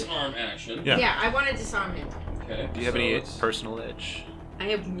a disarm action. Yeah. Yeah, I want to disarm him. Okay. Do you have so any it's- personal edge? I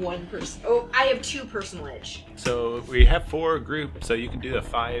have 1 person. Oh, I have 2 personal edge. So we have 4 group, so you can do a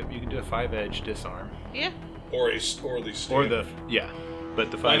 5. You can do a 5 edge disarm, Yeah. Or the or standard. the but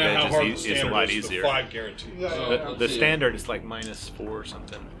the Find 5 out how hard the edge is a standard lot is. easier. The 5 guarantee. The standard is like -4 or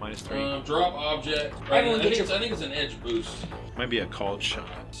something, -3. Drop object. Everyone I get think it's an edge boost. Might be a called shot.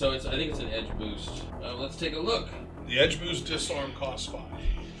 So I think it's an edge boost. Let's take a look. The edge boost disarm costs 5.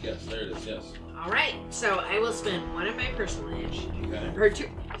 Yes, there it is. Yes. Alright, so I will spend 1 of my personal edge. Okay. Or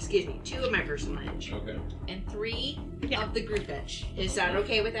 2 of my personal edge. Okay. And 3 Yeah. of the group edge. Is that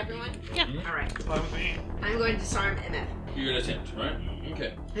okay with everyone? Yeah. Alright. I'm going to disarm MF. You're gonna attempt, right?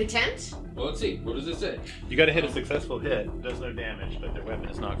 Okay. Attempt? Well, let's see. What does it say? You got to hit a successful hit. Does no damage, but their weapon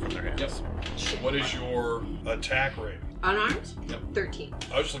is knocked from their hands. Yep. What is your attack rate? Unarmed? Yep. 13.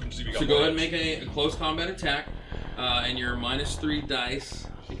 I was just looking to see if you got So go ahead and more. make a close combat attack, and you're -3 dice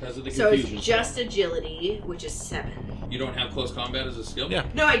because of the So confusion. it's just agility, which is 7. You don't have close combat as a skill. Yeah.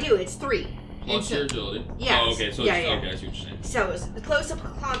 No, I do. It's 3. Plus And so- your agility. Yes. Oh, okay. So Yeah, it's, yeah. okay, I see what you're saying. So the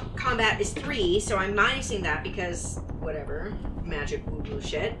close-up combat is 3, so I'm minusing that because whatever magic woo-woo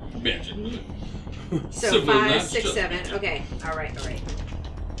shit. Magic. So Simple 5, math, 6, just- 7. Okay. All right.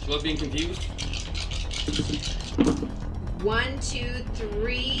 Love being confused. 1, 2,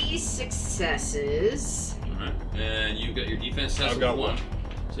 3 successes. All right. And you've got your defense test I've of got 1. one.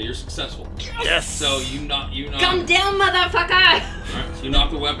 So you're successful. Yes. So you knock. Come down, motherfucker! Alright, so you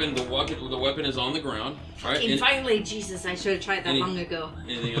knock the weapon. The weapon is on the ground. Right. And finally, Jesus, I should have tried that Any- long ago.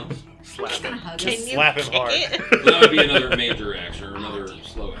 Anything else? I'm Slap just gonna him. hug Can him. you Slap him kick hard. it? Well, that would be another major action or another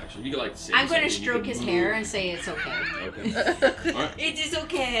slow action. You could like say I'm going to something, stroke you his could hair move. and say it's okay. Okay. Alright. It is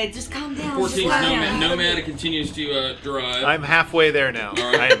okay. Just calm down. 14's Just calm down. Nomad continues to drive. I'm halfway there now.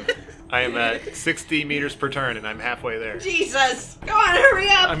 All right. I am at 60 meters per turn, and I'm halfway there. Jesus! Come on, hurry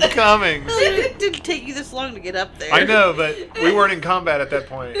up! I'm coming. It didn't take you this long to get up there. I know, but we weren't in combat at that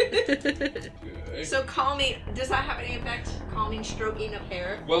point. Okay. So calming, does that have any effect? Calming, stroking of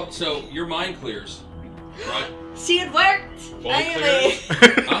hair? Well, so your mind clears, right? See, it worked! Fully Anyway.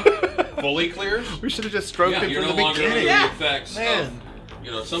 Huh? Fully clears? We should have just stroked Yeah, it you're from no the longer under beginning. the effects Man.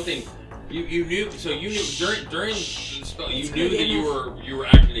 of something. You knew during the spell you It's knew good that enough. you were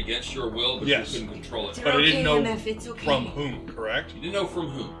acting against your will, but Yes. you couldn't control it. But I didn't know MF, it's okay. From whom, correct? You didn't know from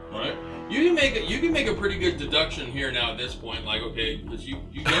whom, right? You can make a pretty good deduction here now at this point, like okay, because you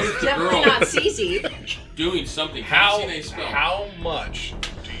noticed the Definitely girl not Cece. doing something, How casting a spell. how much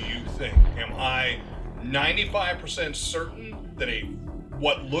do you think? Am I 95% certain that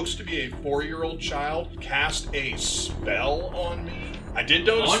what looks to be a 4-year-old child cast a spell on me? I did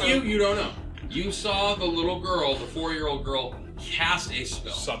notice On you don't know. You saw the little girl, the 4-year-old girl, cast a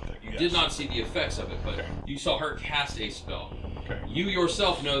spell. something. You Yes. did not see the effects of it, but Okay. you saw her cast a spell. Okay. You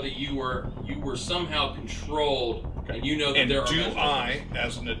yourself know that you were somehow controlled, and you know that And there are do measures. I,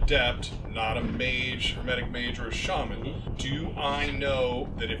 as an adept, not a mage, hermetic mage, or a shaman, do I know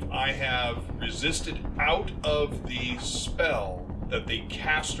that if I have resisted out of the spell, that the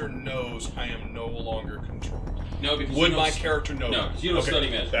caster knows I am no longer controlled? No, because Would you my don't, character know? No, that? because you don't study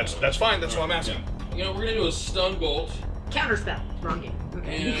magic. That's fine. That's what I'm asking. Yeah. You know, we're gonna do a stun bolt, Counterspell. Wrong game.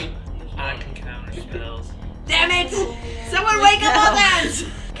 Okay. and I can counter spells. Damn it! Someone wake up on that!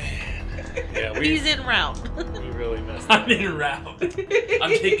 Yeah, He's in route. we really messed up. I'm in route. I'm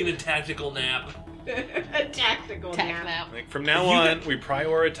taking a tactical nap. A tactical Tack nap. nap. Like, from now on, we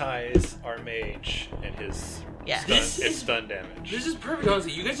prioritize our mage and his Yes. stun damage. This is perfect,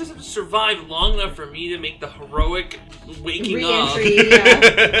 honestly. You guys just have to survive long enough for me to make the heroic waking up. Re-entry, yeah.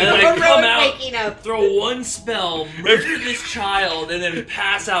 And then I come Heroic out, waking up. throw one spell, murder this child, and then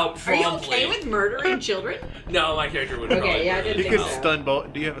pass out Are you promptly. okay with murdering children? No, my character would Okay, probably yeah, I murder didn't You the think could so. stun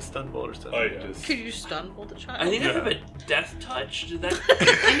bolt. Do you have a stun bolt or something? Oh, yeah. Could you stun bolt a child? I think I Yeah. have a death touch. Did that?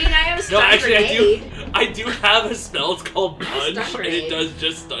 I mean, I have a No, stun actually, grenade. I do have a spell. It's called Stun Punch, and grenade. it does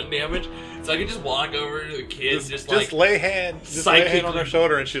just stun damage. So I can just walk over to the kid, and just lay lay a hand on psychically- their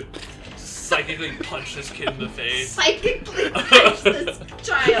shoulder and just. psychically punch this kid in the face. Psychically punch this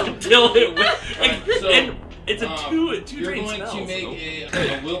child. Until it wins. Alright, so, And it's a two you're drain going spell. to make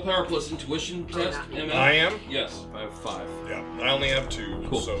a willpower plus intuition test. not me. MF? I am? Yes, I have 5. Yeah. I only have 2.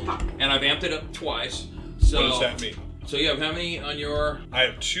 Cool. So what And I've amped it up twice. So does that mean? So you have how many on your? I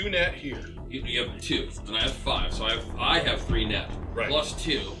have 2 net here. You have 2, and I have 5. So I have 3 net Right. plus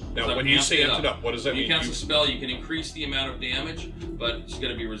 2. Now, So when I've you amped say it amped it up, what does that When you mean? cast a spell, you can increase the amount of damage, but it's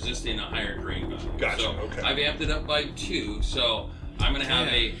going to be resisting a higher drain value. Gotcha, So okay. I've amped it up by 2, so I'm going to have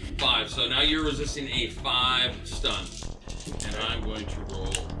a 5. So now you're resisting a 5 stun, and I'm going to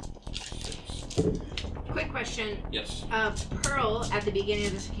roll 6. Quick question. Yes. Pearl, at the beginning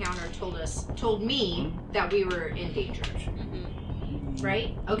of this encounter, told me that we were in danger.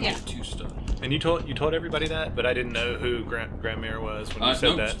 Right? Okay. 2 stun. And you told everybody that, but I didn't know who Grandmere was when you said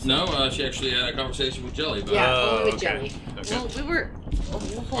no, that. no, she actually had a conversation with Jelly. But, Yeah, Oh, only with okay. Jelly. Okay. Well, we were. Oh,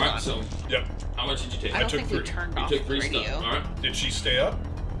 well, All hold right, on. so Yep. how much did you take? I don't took think we 3. turned You off took the 3 radio. stun. All right. Did she stay up?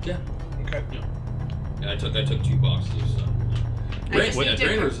 Yeah. Okay. Yeah, I took 2 boxes of stuff. I just need to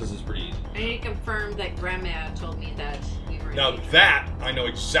Drain con- resistance is pretty easy. I need to confirm that Grandma told me that we were in Now danger. that I know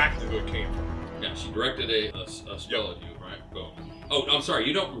exactly who it came from. Yeah, she directed a spell at you, right? Boom. Oh, I'm sorry.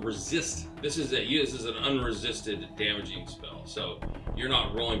 You don't resist. This is an unresisted damaging spell. So you're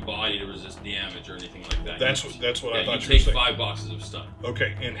not rolling body to resist damage or anything like that. That's You- what I yeah, thought you you were take saying. 5 boxes of stun.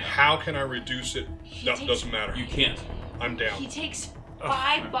 Okay, and how can I reduce it? No, doesn't matter. You can't. I'm down. He takes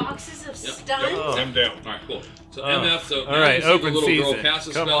 5 boxes of Yep. stun? Yep, I'm down. All right, cool. So Oh. MF. So All now right, you see open the little girl season. cast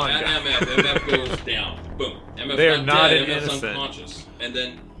a Come spell on, at guys. MF goes down. Boom. MF They are not not dead. an MF's innocent. unconscious. And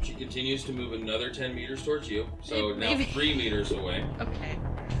then she continues to move another 10 meters towards you. So now Maybe. 3 meters away. Okay.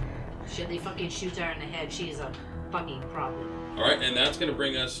 Should they fucking shoot her in the head, she is a fucking problem. All right, and that's going to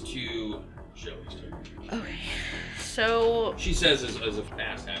bring us to Shelly's turn. Okay. So, She says as a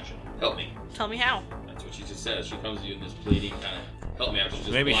fast action, help me. tell me how. That's what she just says. She comes to you in this bleeding kind of help me out. She's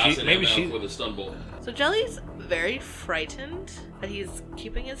just Maybe she- blasting maybe him she- out with a stun bolt. So Jelly's very frightened, but he's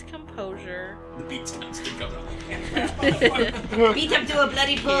keeping his composure. The beats comes to come out. Beat him to a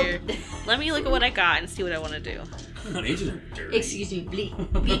bloody pulp. Here, let me look at what I got and see what I want to do. Agents are dirty. Excuse me, beat her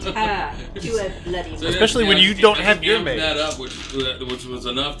to a bloody So pulp. Especially when you don't have your mate. that up, which was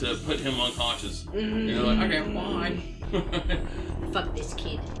enough to put him unconscious. And you're like, okay, fine. Fuck this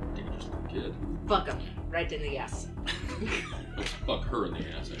kid. Dangerous little kid. Fuck him. Right in the ass. Let's fuck her in the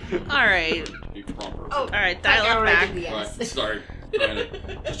ass. All right. To be proper. Oh, All right, fuck dial her it right back. in the All ass. right, sorry.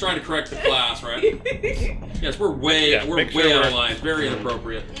 Just trying to correct the class, right? Yes, we're way Yeah, we're make way sure out we're- of line. It's very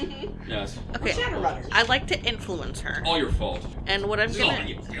inappropriate. Mm-hmm. Yes, Okay. Shadowrunners. I'd like to influence her, all your fault. and what I'm It's all gonna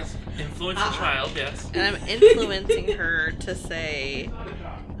you. Yes. Influence the child, yes. and I'm influencing her to say,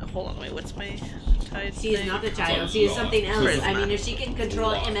 hold on, wait, what's my tide She is thing? not a child. She is something else. Charisma. I mean, if she can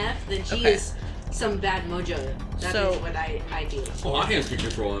control MF, then she Okay. is some bad mojo. That So- is what I feel. Well, I can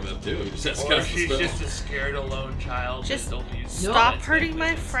control him up too. He just has to Or cast the she's spell. just a scared alone child. Just that don't use Stop spells. hurting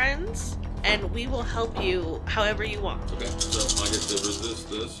my friends, and we will help you however you want. Okay, so I get to resist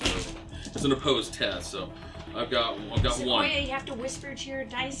this. So it's an opposed test, so I've got one. Sequoia, you have to whisper to your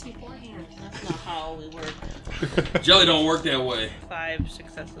dice beforehand. That's not how we work. Jelly don't work that way. 5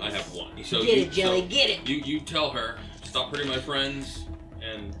 successes. I have 1. So Get you, it, Jelly, so get it. You tell her stop hurting my friends,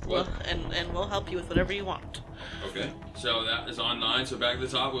 and Well, what? and we'll help you with whatever you want. Okay, so that is on 9. So back to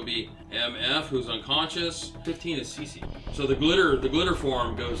the top would be MF, who's unconscious. 15 is CC. So the glitter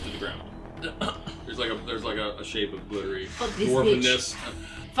form goes to the ground. There's there's like a shape of glittery Fuck this dwarfness.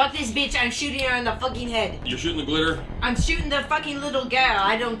 Fuck this bitch, I'm shooting her in the fucking head. You're shooting the glitter. I'm shooting the fucking little girl.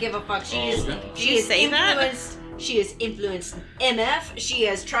 I don't give a fuck. She is influenced. She has influenced MF. She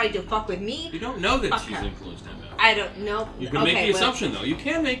has tried to fuck with me. You don't know that Fuck she's her. influenced MF. I don't know. You can make the assumption though. You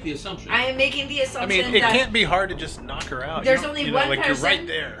can make the assumption. I am making the I assumption mean, it that can't be hard to just knock her out. there's You know- only you know, one like person, You're right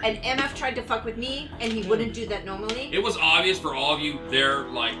there. and MF tried to fuck with me, and he wouldn't do that normally. It was obvious for all of you there,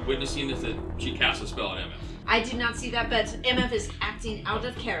 like witnessing this, that she cast a spell on MF. I did not see that, but MF is acting out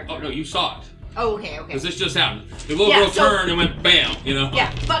of character. Oh no, you saw it. Oh, okay. Because this just happened. The little Yeah, girl so- turned and went bam, you know? Yeah,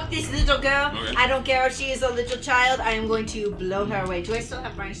 fuck this little girl. Okay. I don't care if she is a little child. I am going to blow her away. Do I still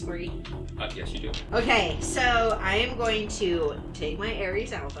have -3? Yes, you do. Okay, so I am going to take my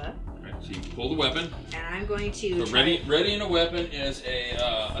Ares Alpha, Alright, so you pull the weapon. and I'm going to So ready in a weapon is a,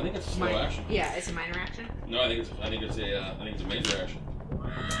 I think it's a slow action. Yeah, it's a minor action. No, I think it's a major action.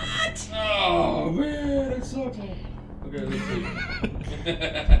 What? Oh man, it sucks. Okay, let's see.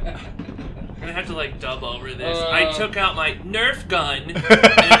 I'm gonna have to like dub over this. Uh. I took out my Nerf gun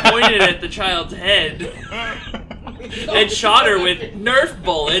and pointed it at the child's head and shot her with Nerf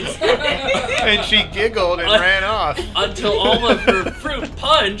bullets And she giggled and ran off. until all of her fruit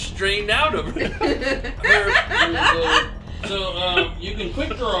punch drained out of her. So you can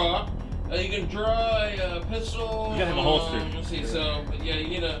quick draw. You can draw a pistol. You gotta have a holster. Let's see. So yeah, you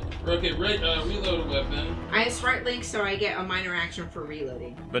need a reload a weapon. I have Smart Link, so I get a minor action for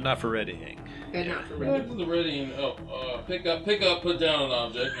reloading, But not for readying. but not for Back reloading. to the readying. Pick up, put down an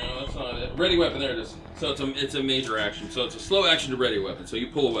object. No, that's not it. Ready weapon. There it is. So it's a major action. So it's a slow action to ready weapon. So you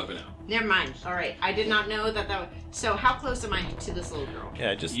pull a weapon out. Never mind. All right, I did not know that was... So how close am I to this little girl?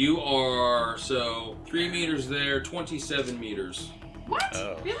 Yeah, just. You are 3 meters there, 27 meters. What?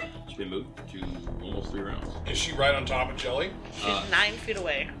 Oh. Really? She's been moved to almost 3 rounds. Is she right on top of Jelly? She's 9 feet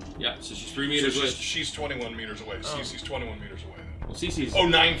away. Yeah, so she's 3 So meters away. she's 21 meters away. Cece's 21 meters away. Well, Cece's. Oh,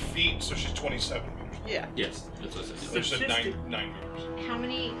 9 feet, so she's 27 meters. Yeah. Yes, that's what I So said. there's a 9 meters. How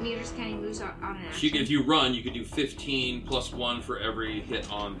many meters can he move on an She, action? if you run, you could do 15 plus 1 for every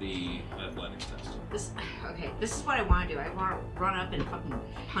hit on the athletics test. This is what I want to do. I want to run up and fucking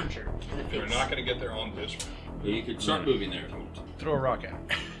punch her in the face. You're not going to get there on this round. But you could start moving there if you want to. Throw a rock at her.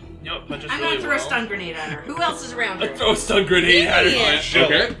 You know what punches I'm really gonna throw a well? stun grenade at her. Who else is around her? Throw a stun grenade at her.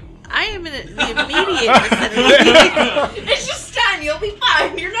 Okay. I am in the immediate vicinity. It's just stun. You'll be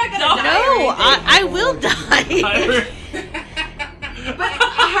fine. You're not gonna die. No, or anything. I will die. But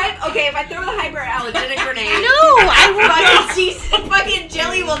if I throw the hyperallergenic grenade, No, I fucking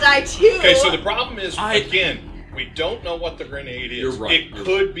Jelly will die too. Okay, so the problem is, again, we don't know what the grenade is. You're right. It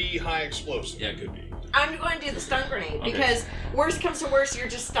could be high explosive. Yeah, it could be. I'm going to do the stun grenade Okay. because worst comes to worst, you're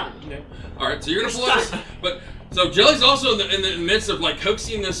just stunned. All right, so you're gonna You're pull this, stunned. but so Jelly's also in the midst of like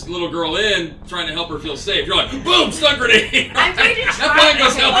coaxing this little girl in, trying to help her feel safe. You're like, boom, stun grenade. I'm going to That try. plan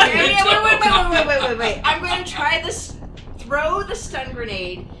goes Okay, out the wait. I'm going to try this. Throw the stun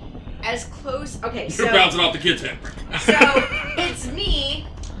grenade as close. Okay, so You're bouncing off the kid's head. so it's me,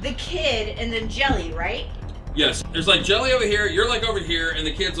 the kid, and then Jelly, right? Yes, there's like Jelly over here. You're like over here, and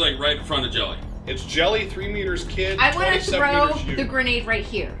the kid's like right in front of Jelly. It's Jelly, 3 meters, kid, I want to 27 throw meters, you. the grenade right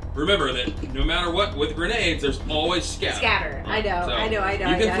here. Remember that no matter what, with grenades, there's always scatter. Scatter. I know. So I know.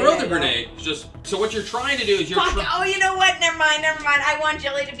 You can throw the grenade. Just so what you're trying to do is you're. Fuck! Oh, you know what? Never mind. I want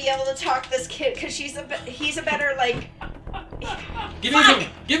Jelly to be able to talk this kid because he's a better like Give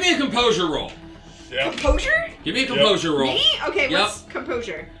me a composure roll. Yeah. composure. Give me a composure roll. Me? Okay. Yep. What's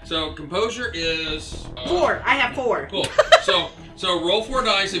composure? So composure is 4. I have 4. Cool. So roll 4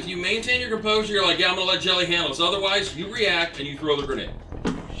 dice. If you maintain your composure, you're like, yeah, I'm gonna let Jelly handle this. Otherwise, you react and you throw the grenade.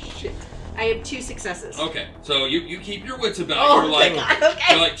 Shit. I have 2 successes. Okay. So you keep your wits about. Oh, You're like, thank God.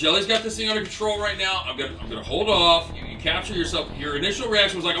 Okay. you're like, Jelly's got this thing under control right now. I'm gonna hold off. You capture yourself. Your initial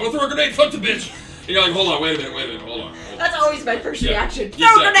reaction was like, I'm gonna throw a grenade. Fuck the bitch. And you're like, hold on, wait a minute, hold on. That's always my first Yeah. reaction.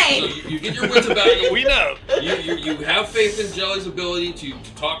 Yeah, Throw a exactly. grenade. So you get your wits about you. We know. You have faith in Jelly's ability to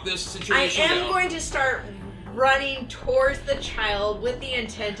talk this I situation am down. going to start running towards the child with the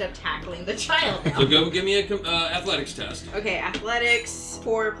intent of tackling the child now. So go give me a athletics test. Okay, athletics,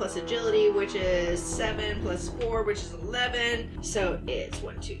 4 plus agility, which is 7 plus 4, which is 11. So it's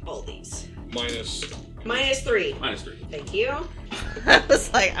 1, 2, all these. Minus. -3. -3. Thank you. I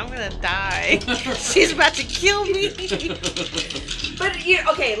was like, I'm gonna die. She's about to kill me. But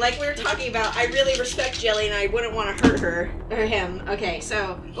okay, like we were talking about, I really respect Jelly and I wouldn't want to hurt her or him. Okay,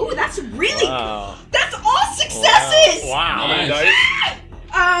 so that's really Wow. that's all successes. How many Nice.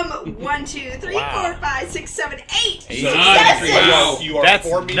 dice? 1, 2, 3, Wow. 4, 5, 6, 7, 8 Nice. successes. Wow. You are That's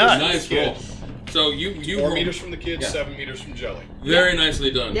 4 meters nuts. from the Nice kid. roll. So you 4 roll- meters from the kid, Yeah. 7 meters from Jelly. Very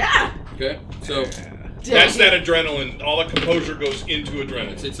nicely done. Yeah. Okay, so That's that adrenaline. All the composure goes into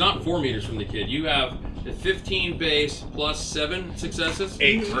adrenaline. it's not 4 meters from the kid. You have the 15 base plus 7 successes?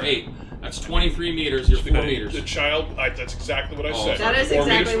 8. Or 8. That's 23 meters. You're 4 meters. The child, that's exactly what I Oh, said. That is 4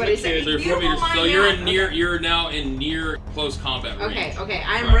 exactly meters from what the he said. kid. So you're 4 Beautiful meters. So mind you're math. in near. You're now in near close combat range. Okay,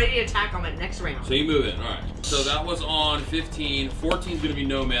 I'm Right. ready to attack him at next round. So you move in. All right. So that was on 15. 14 is going to be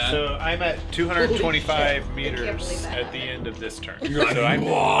Nomad. So I'm at 225 Holy shit. I can't believe meters that at the happened. end of this turn. So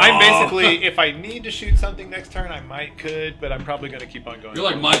I'm basically, if I need to shoot something next turn, I could, but I'm probably going to keep on going. You're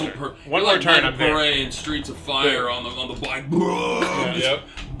like One Michael. more turn. You're One more like turn, Michael I'm there. Pare in Streets of Fire on the bike. Yep.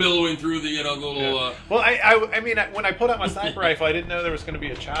 Billowing through the little. Well, I mean, when I pulled out my sniper rifle, I didn't know there was going to be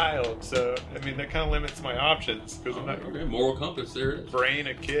a child. So, I mean, that kind of limits my options because I'm not Okay, moral compass. There it is. brain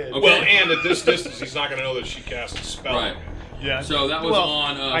a kid. Okay. Well, and at this distance, he's not going to know that she cast a spell. Right. Yeah. So that was Well,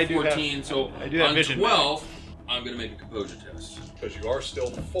 on I do 14. have- So I do have on vision 12, I'm going to make a composure test. Because you are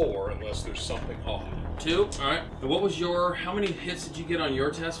still 4 unless there's something off. 2. All right. And what was your? How many hits did you get on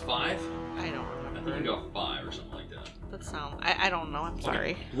your test? 5. I don't I think remember. you got 5 or something like that. That sound. I don't know. I'm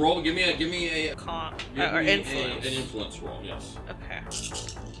sorry. Roll. Give me a. Or influence. An influence roll. Yes. Okay.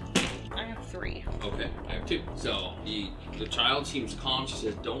 I have 3. Okay, I have 2. So the child seems calm. She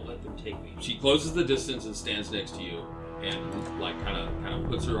says, "Don't let them take me." She closes the distance and stands next to you, and like kind of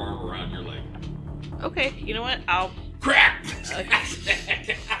puts her arm around your leg. Okay. You know what? I'll. Crack.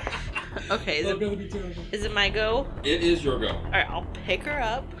 Okay. Is it my go? It is your go. All right. I'll pick her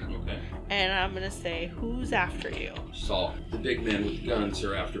up Okay. and I'm gonna say, "Who's after you?" Saul, the big men with the guns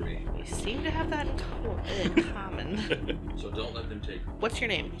are after me. We seem to have that in common. So don't let them take me. What's your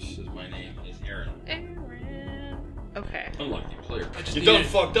name? She says, "My name is Aaron." Aaron. Okay. Unlucky player. You done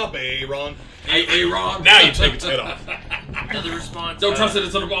fucked up, Aaron. Hey, Ron. Now you take its head off. Another response. Don't trust it.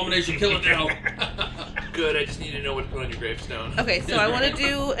 It's an abomination. Kill it now. Good. I just need to know what to put on your gravestone. Okay. So I want to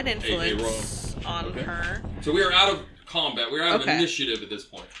do an Hey, influence on Okay. her. So we are out of combat. We're out of Okay. initiative at this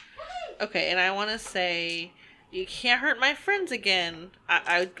point. Okay, and I want to say, you can't hurt my friends again.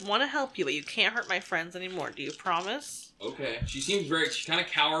 I want to help you, but you can't hurt my friends anymore. Do you promise? Okay. She seems she kind of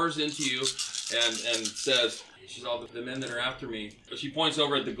cowers into you and says, she's all the men that are after me. She points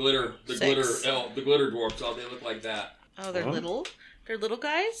over at the glitter Six. the glitter dwarfs. Oh, they look like that. Oh, they're little? They're little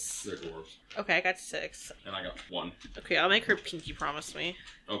guys? They're dwarves. Okay, I got 6. And I got 1. Okay, I'll make her pinky promise me.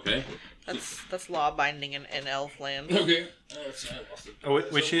 Okay. That's law binding in elf land. Okay. Oh,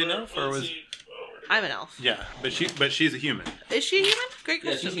 was she an elf or was? I'm an elf. Yeah, but she's a human. Is she human? Great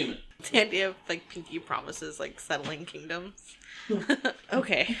Yeah, question. she's human. The idea of like pinky promises, like settling kingdoms.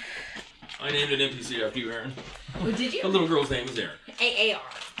 Okay. I named an NPC after you, Aaron. Oh, did The you? little girl's name is Aaron. AAR.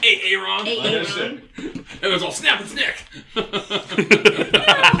 Hey, Aaron. Aaron. It was all snap and snick.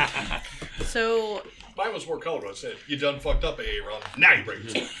 So Mine was more colorful. I said, you done fucked up, Aaron. Now you break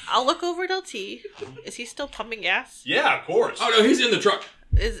it. I'll look over at LT. Is he still pumping gas? Yeah, of course. Oh no, he's in the truck.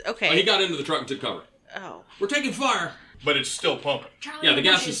 Is Oh, he okay. got into the truck and took cover. Oh. We're taking fire. But it's still pumping. Yeah, the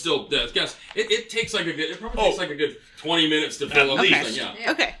gas is still gas. It takes like it probably Oh. takes like a good 20 minutes to fill At up this least. thing.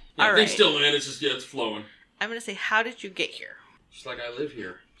 Yeah. Okay. Yeah, All things right. still in. It's just it's flowing. I'm gonna say, how did you get here? She's like, I live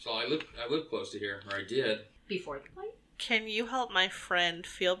here, so I live close to here, or I did. Before the fight? Can you help my friend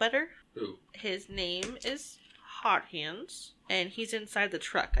feel better? Who? His name is Hot Hands, and he's inside the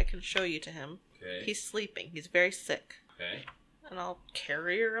truck. I can show you to him. Okay. He's sleeping. He's very sick. Okay. And I'll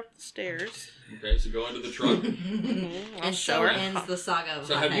carry her up the stairs. Okay. So go into the truck. I'll And show so her. ends the saga of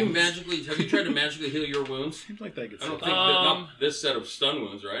So Hot have you Hands. have you tried to magically heal your wounds? Seems like that gets. I don't think not this set of stun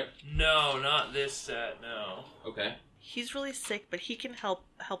wounds, right? No, not this set. No. Okay. He's really sick, but he can help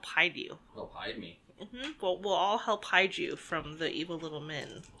hide you. Help hide me. Well, we'll all help hide you from the evil little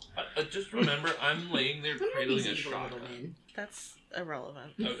men. Just remember, I'm laying there Who are cradling these a evil little shotgun. men? That's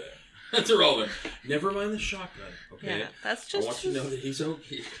irrelevant. Okay. That's irrelevant. Never mind the shotgun. Okay. Yeah, that's I just. want you to know that he's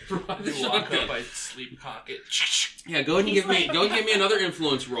okay. Never mind the I walk shotgun. up, I sleep cock it. Yeah, go ahead and He's give me another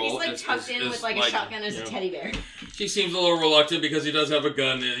influence roll. He's like as- tucked as- in as, with like a shotgun as you a know. teddy bear. She seems a little reluctant because he does have a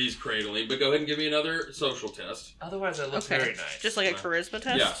gun that he's cradling. But go ahead and give me another social test. Otherwise, I look Okay. very nice. Just like a charisma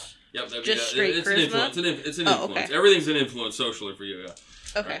test? Yeah. Yep. That'd Just straight it's an charisma? influence. It's an Oh, influence. okay. Everything's an influence socially for you. Yeah.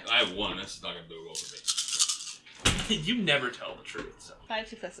 Okay. Right, I have 1. That's not gonna do well for me. You never tell the truth. So. 5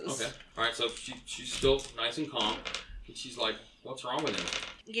 successes. Okay. All right. So she's still nice and calm. And she's like, "What's wrong with him?"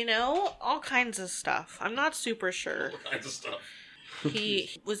 You know, all kinds of stuff. I'm not super sure. All kinds of stuff. He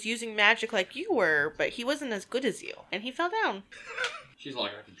was using magic like you were, but he wasn't as good as you. And he fell down. She's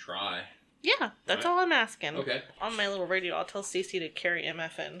like, "I can try." Yeah, that's Right. all I'm asking. Okay. On my little radio, I'll tell Cece to carry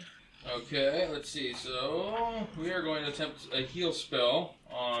MF in. Okay, let's see. So we are going to attempt a heal spell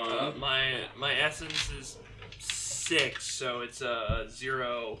on. My essence is 6, so it's a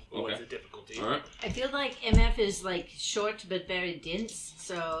 0 with Okay. the difficulty. All right. I feel like MF is like short but very dense,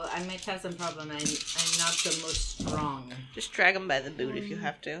 so I might have some problem. I'm not the most strong. Just drag him by the boot if you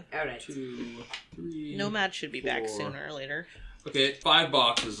have to. All right. 2, 3. Nomad should be back 4. sooner or later. Okay, 5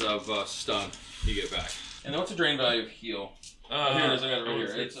 boxes of stun you get back. And what's the drain value of heal? Here it is. I got it right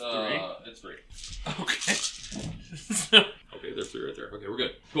here. It's 3. Okay. Okay, there's 3 right there. Okay, we're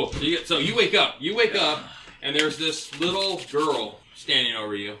good. Cool. So you wake up. And there's this little girl standing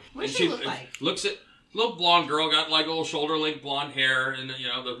over you. What and does she look like? Looks at little blonde girl, got like a little shoulder length blonde hair, and the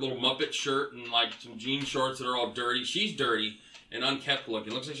little Muppet shirt, and like some jean shorts that are all dirty. She's dirty and unkept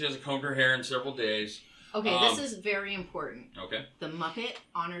looking. Looks like she hasn't combed her hair in several days. Okay, this is very important. Okay. The Muppet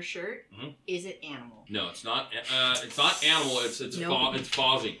on her shirt, is it animal? No, it's not. It's not animal. It's Nope. it's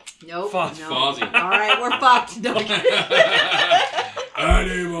Fozzie. Nope. Fuzz. No. Fozzie. All right, we're fucked. No.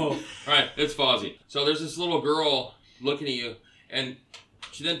 Animal. All right, it's Fozzie. So there's this little girl looking at you, and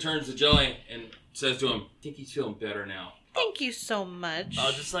she then turns to Jelly and says to him, "I think he's feeling better now." Thank you so much.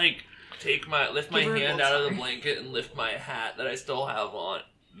 I'll just lift my Give her a hand gold out of the star. blanket and lift my hat that I still have on,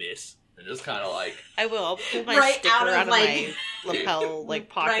 miss. And just kind of like, I will. I'll pull my Right sticker out of, out of like- my lapel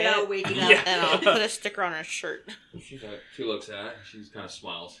pocket. Right out waking up. Yeah. And I'll put a sticker on her shirt. She looks at it. She kind of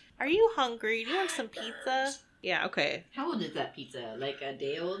smiles. Are you hungry? Do you want some pizza? Yeah, okay. How old is that pizza? Like a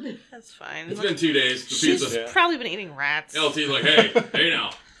day old? That's fine. It's been 2 days. The She's pizza. Yeah. probably been eating rats. LT's like, hey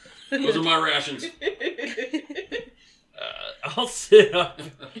now. Those are my rations. I'll sit up.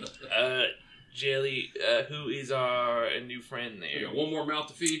 Jelly, who is our new friend You there? got one more mouth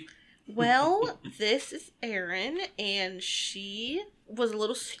to feed. Well, this is Erin, and she was a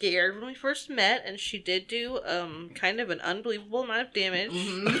little scared when we first met, and she did do kind of an unbelievable amount of damage.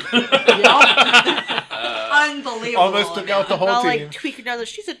 Unbelievable. Almost took out the And I'll whole team. like tweak her down. That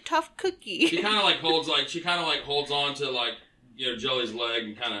she's a tough cookie. She kind of holds on to Jelly's leg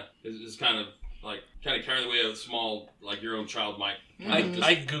and kind of is kind of carrying the way a small your own child might.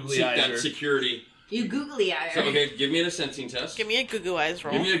 I googly Seek eyes that her. security. You googly eye So her. okay, give me an sensing test. Give me a goo eyes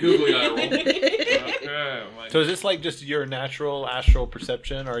roll. Give me a googly eye roll. Okay, So is this like just your natural astral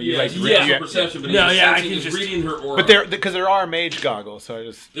perception, or are you like Yeah, you- perception, but No, it's yeah, I sensing, can it's just- reading her aura. But because there are mage goggles, so I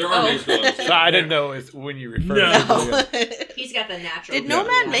just there are mage goggles. so I didn't know when you refer No. to it. He's got the natural. Did googly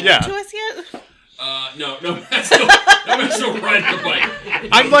Nomad eye. make Yeah. it to us yet? No, that's still riding the bike.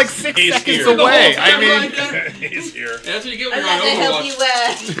 I'm like 6 He's seconds here. away. The I whole mean, time riding. He's here. That's what you get when I'm you're on going to help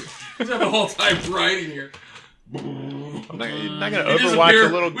Overwatch. you. He's having the whole time riding here. I'm not gonna We overwatch disappear.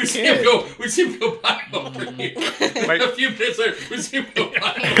 a little We see him kid. go. We see him go by over here. Like- A few minutes later, we see him go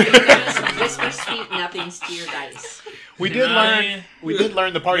by. Whisper sweet nothings to your dice. We Can did I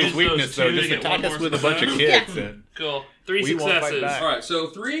learn the party's use weakness those though. two Just to get attack one us more with a bunch of success? kids, and Cool. 3 We won't fight successes. back. All right, so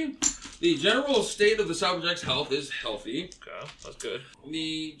 3. The general state of the subject's health is healthy. Okay, that's good.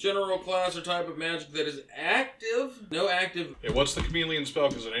 The general class or type of magic that is active. No active. Hey, what's the chameleon spell?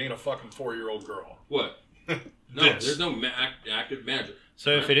 Because it ain't a fucking 4-year-old girl. What? No, This. there's no active magic.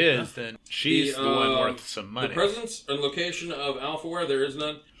 so if it is, then she's the one worth some The money. presence and location of Alphaware, there is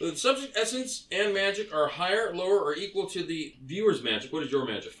none. The subject essence and magic are higher, lower, or equal to the viewer's magic. What is your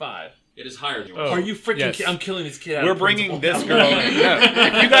magic? 5. It is higher than yours. Oh. Are you freaking yes. I'm killing this kid out We're of bringing principle. this girl in. No,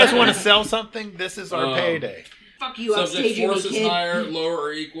 if you guys want to sell something, this is our Um, payday. Fuck you, Subject upstaging me, force is kid. higher, lower,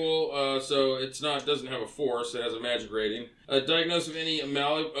 or equal, so doesn't have a force. It has a magic rating. Diagnosis of any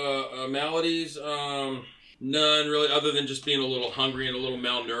maladies, none really, other than just being a little hungry and a little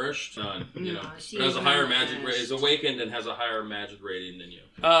malnourished. None, you know. No, she It has a is higher malnourished. magic rating. Is awakened and has a higher magic rating than you.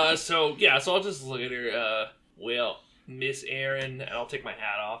 So I'll just look at her. Well, Miss Erin, and I'll take my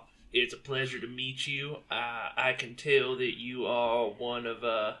hat off. It's a pleasure to meet you. I can tell that you are one of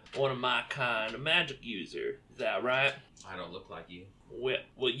my kind of magic user. Is that right? I don't look like you. Well,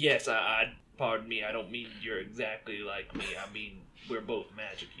 yes. I pardon me. I don't mean you're exactly like me. I mean we're both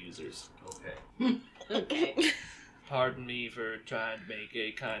magic users. Okay. Okay. Pardon me for trying to make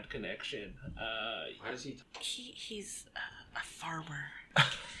a kind connection. Why does he? He's a farmer.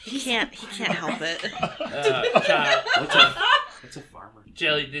 He can't help it. Child, What's a farmer?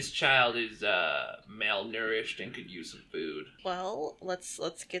 Jelly, this child is malnourished and could use some food. Well, let's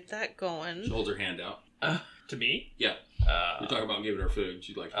get that going. She holds her hand out. To me? Yeah. We're talking about giving her food.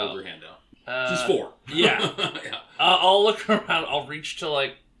 She holds her hand out. She's 4. Yeah. Yeah. I'll look around. I'll reach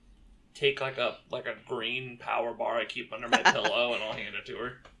to take a green power bar I keep under my pillow, and I'll hand it to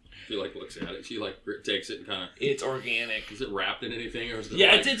her. She looks at it. She takes it and kind of. It's organic. Is it wrapped in anything or is it?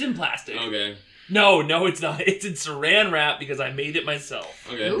 Yeah, it's in plastic. Okay. No, it's not. It's in saran wrap because I made it myself.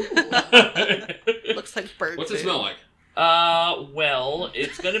 Okay. Ooh. Looks like bird What's food. it smell like? Well,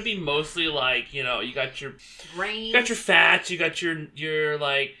 it's gonna be mostly like, you got your Brains. fats, you got your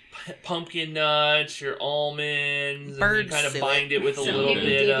like pumpkin nuts, your almonds, Bird and you kind of suet. bind it with a Some little hippy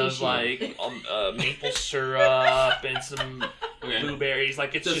bit dippy of shit. like maple syrup and some Okay. blueberries.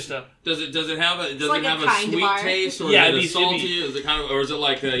 Like it's just a Does it have a like a kind sweet bar. taste, or Yeah, is it'd it be- salty? Is it kind of, or is it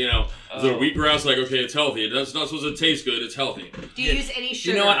like is it wheatgrass? Like, okay, it's healthy. It's not supposed to taste good. It's healthy. Do you use any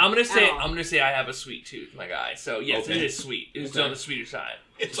sugar? You know what? I'm gonna at say all? I have a sweet tooth, my guy. So yes, Okay. it is sweet. It's Okay. on the sweeter side.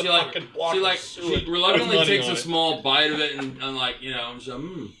 It's She a like, fucking block she of like, suet she reluctantly with money takes on a it. small bite of it and like, she's like,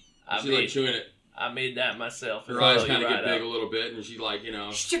 I She's like made, chewing it. I made that myself. Her eyes kind of right get big up. a little bit, and she like,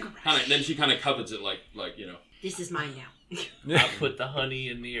 Sugar kind of. Then she kind of covets it like. This is mine now. I put the honey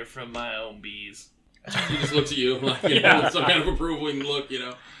in there from my own bees. She just looks at you like, Yeah. with some kind of approving look,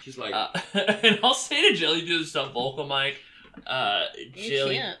 She's like, And I'll say to Jelly, do this on vocal mic. You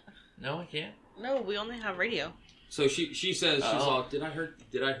Jelly. can't. No, I can't. No, we only have radio. so she says, she's Oh. all, did I hurt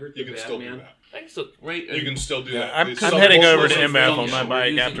the You can bad still man? do that. I can still wait. You can still do Yeah, that. I'm It's heading over to subvocal MF on function. my We're mic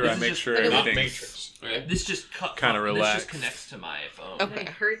using- after this I is make just- sure Okay. Not everything's Matrix. Okay. This just Kinda This relaxed. just connects to my phone. Okay.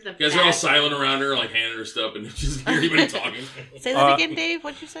 Hurt the You guys are all fat. silent around her, like handing her stuff, and just hear anybody talking. Say that again, Dave.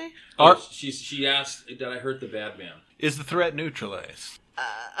 What'd you say? She asked, did I hurt the bad man? Is the threat neutralized?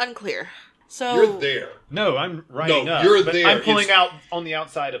 Unclear. So You're there. No, I'm riding No, up. you're but there. I'm pulling It's- out on the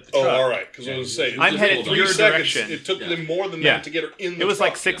outside of the Oh, truck. all right. Because I was going to say, I'm just headed hold on. 3 your seconds. direction. It took Yeah. them more than Yeah. that to get her in the It was truck.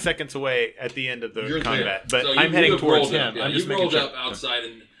 like 6 seconds away at the end of the You're there. combat, but So I'm heading have towards rolled him. Up, yeah, I'm just you making rolled sure. up outside,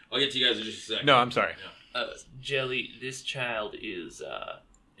 and I'll get to you guys in just a second. No, I'm sorry. Jelly, this child is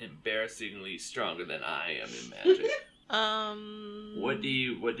embarrassingly stronger than I am in magic.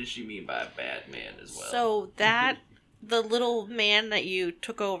 What does she mean by a bad man as well? So that the little man that you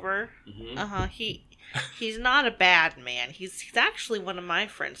took over, Mhm. he's not a bad man. He's actually one of my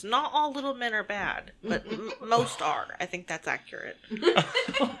friends. Not all little men are bad, but most are. I think that's accurate.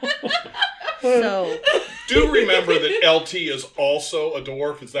 So Do remember that LT is also a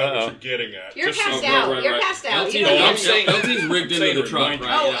dwarf. Is that what you're getting at? You're Just passed so- out. You're passed out. LT, You don't No, I'm get saying- LT's rigged into the truck, right?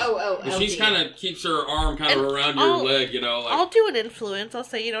 Oh, yeah. oh, But she's LT. kind of keeps her arm kind of And around your I'll- leg, like, I'll do an influence. I'll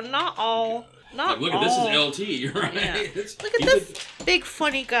say, not all. Not like, look all. at this is LT, right? Yeah. It's- Look at he's this big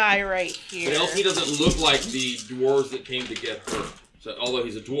funny guy right But here. LT doesn't look like the dwarves that came to get her. So, although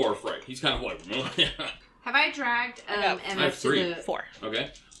he's a dwarf, right? He's kind of like, Have I dragged I got I have MF to 3. the... 4.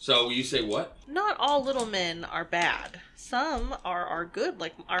 okay. So you say what? Not all little men are bad. Some are good,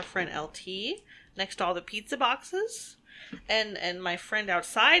 like our friend LT next to all the pizza boxes. And my friend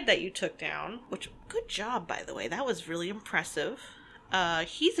outside that you took down, which, good job, by the way. That was really impressive.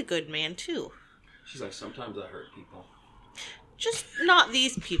 He's a good man, too. She's like, sometimes I hurt people. Just not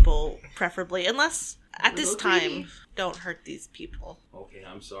these people, preferably. Unless, at this Little creepy. time, don't hurt these people. Okay,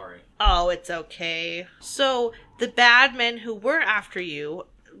 I'm sorry. Oh, it's okay. So, the bad men who were after you,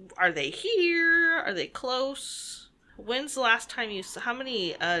 are they here? Are they close? When's the last time you saw... How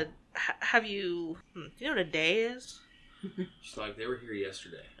many, have you... Do you know what a day is? She's like, they were here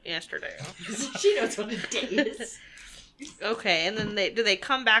yesterday. Yesterday. She knows what a day is. Okay, and then do they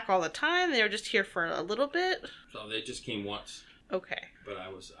come back all the time? They were just here for a little bit? So they just came once, Okay. but I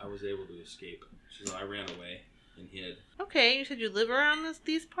was able to escape. She's like, I ran away and hid. Okay, you said you live around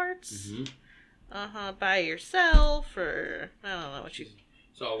these parts? Mm-hmm. Uh-huh, by yourself, or... I don't know what you...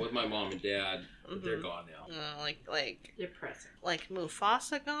 So with my mom and dad, but they're Mhm. gone now. Like Depressing.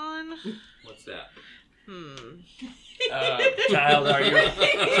 Mufasa gone? What's that? Child,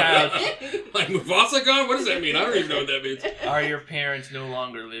 child, Like Mufasa gone? What does that mean? I don't even know what that means. are your parents no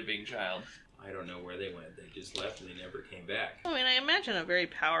longer living, child? I don't know where they went. They just left and they never came back. I mean, I imagine a very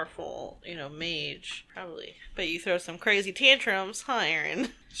powerful, mage, probably. But you throw some crazy tantrums, huh, Aaron?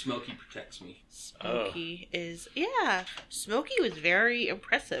 Smokey protects me. Smokey is... Yeah, Smokey was very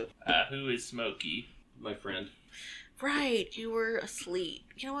impressive. Who is Smokey? My friend. Right, you were asleep.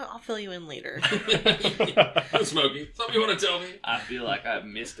 You know what? I'll fill you in later. Smokey. Something you want to tell me? I feel like I've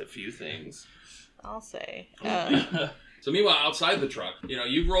missed a few things. I'll say. So meanwhile, outside the truck,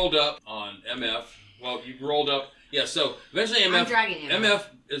 you've rolled up on MF. Well, you've rolled up. Yeah, so eventually I'm dragging him. MF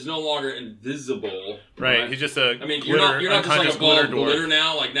is no longer invisible. Right, he's just a I mean, glitter, you're not just like a unconscious ball of glitter glitter dwarf.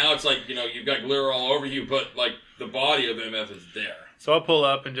 now. Like now it's like, you've got glitter all over you, but like the body of MF is there. So I'll pull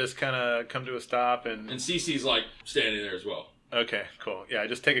up and just kind of come to a stop And and... Cece's like standing there as well. Okay, cool. Yeah,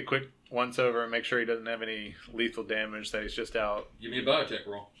 just take a quick once over and make sure he doesn't have any lethal damage, that he's just out. Give me a biotech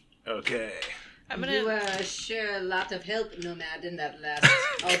roll. Okay. I'm gonna... You sure a lot of help, Nomad, in that last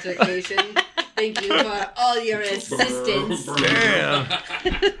altercation. Thank you for all your assistance. Damn.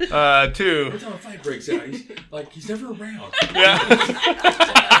 2. Every time a fight breaks out, he's never around. Yeah.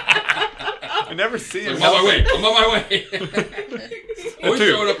 never see him. I'm on my way. I'm on my way. Always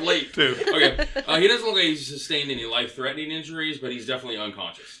Two. showing up late. Two. Okay. He doesn't look like he's sustained any life-threatening injuries, but he's definitely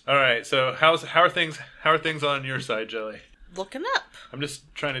unconscious. All right. So how are things on your side, Jelly? Looking up. I'm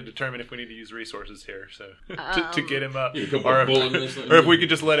just trying to determine if we need to use resources here, so to get him up, You can put or a bullet in this if, thing. or if we could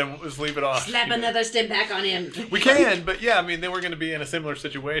just let him leave it off. Slap another stim back on him. We can, but yeah, I mean, then we're going to be in a similar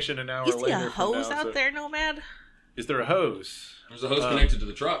situation an hour You see later. a from hose now, out so- there, Nomad? Is there a hose? There's a hose connected to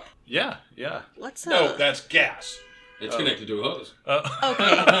the truck. Yeah. What's No, that's gas. It's connected to a hose.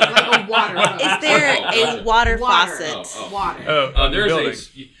 Okay. Like a water hose. Is there Oh, a water Water. faucet? Water. on the There's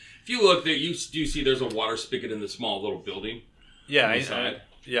building. if you look there, you do see there's a water spigot in the small little building. Yeah, on the I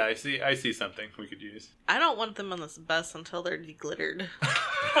side. I see something we could use. I don't want them on this bus until they're deglittered.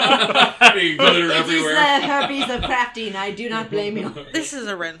 Being glitter It is everywhere. the herpes of crafting. I do not blame you. This is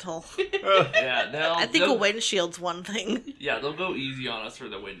a rental. Yeah, I think a windshield's one thing. Yeah, they'll go easy on us for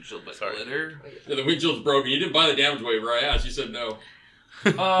the windshield, but Sorry. glitter. Yeah, the windshield's broken. You didn't buy the damage waiver. I asked. You said no.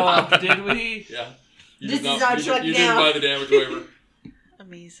 Oh, did we? Yeah. You This did not, is our you, truck you now. didn't buy the damage waiver.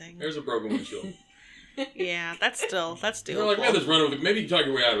 Amazing. There's a broken windshield. Yeah, that's You're like, man, doable. this run with it. Maybe you can talk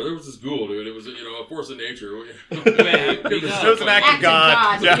your way out of it. There was this ghoul, dude. It was, a force of nature. Wait, It was an act of Act of God.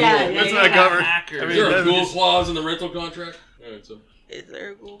 God, yeah, That's yeah, not yeah. covered. Hacker. I mean, Is there a that's ghoul just- clause in the rental contract? All right, so Is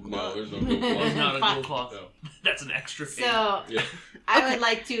there a Google no, Claw? there's no ghoul It's clause. not a Fuck. gold cloth. No. That's an extra fee. So, Yeah. I would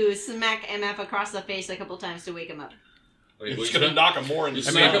like to smack MF across the face a couple times to wake him up. Okay, It's well, going to knock him more you into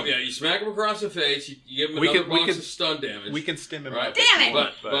smack sound. him. Yeah, you smack him across the face. You give him We another could- we box could- of stun damage. We can stim him right? up. Damn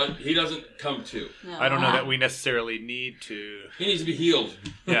it! But he doesn't come to. No. I don't know that we necessarily need to. He needs to be healed.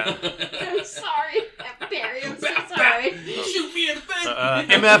 Yeah. I'm sorry, Barry. I'm so sorry. Shoot me in the face.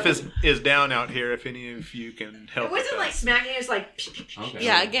 MF is down out here. If any of you can help. It with wasn't that. like smacking. It was like. Okay.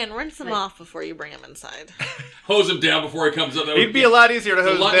 Yeah, again, rinse them Like- off before you bring them inside. Hose him down before he comes up. That He'd would be a lot easier to it's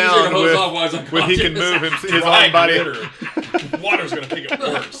a hose lot down easier to hose with, off while he's with he can unconscious. move his Dry own body. glitter. Water's going to make it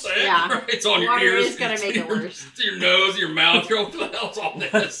worse. Yeah. It's on your Water ears. is gonna make it worse. It's your nose, your mouth. You're what the hell's all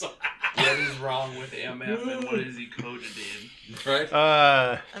this? What is wrong with MF and what is he coded in? Right?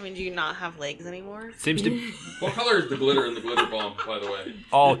 I mean, do you not have legs anymore? Seems to be What color is the glitter in the glitter bomb, by the way?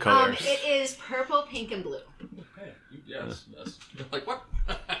 all colors. It is purple, pink, and blue. Hey, yes. Like what?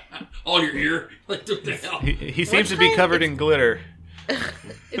 All your ear? Like what the hell? He seems to be time? covered in glitter.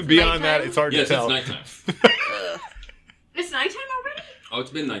 It's Beyond that, nighttime? it's hard Yes, to tell. it's nighttime. It's nighttime already. Oh,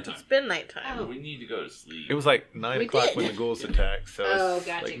 it's been nighttime. It's been nighttime. Oh. We need to go to sleep. It was like 9 We o'clock did. when the ghouls attacked, so Oh, it's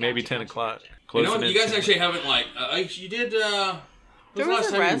gotcha, like maybe gotcha, 10 gotcha, o'clock. You know Closing what? in You guys 10. actually haven't you did. When There was the was last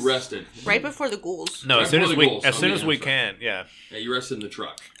a time rest. you rested? Right before the ghouls. No, Right as soon before as the we ghouls. as soon as Yeah, we that's can, yeah. Yeah, you rested in the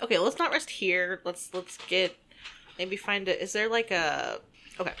truck. Okay, let's not rest here. Let's get maybe find it. Is there like a?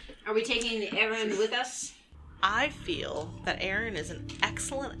 Okay, Are we taking Aaron with us? I feel that Aaron is an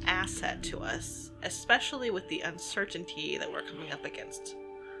excellent asset to us, especially with the uncertainty that we're coming up against.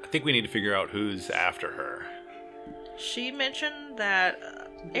 I think we need to figure out who's after her. She mentioned that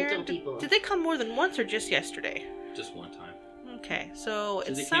Aaron. Little people. Did they come more than once or just yesterday? Just one time. Okay, so So it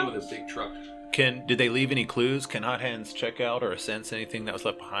they came sounds. with a big truck. Did they leave any clues? Can Hot Hands check out or sense anything that was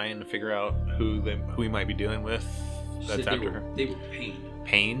left behind to figure out who we might be dealing with? That's Said after her. They were painted.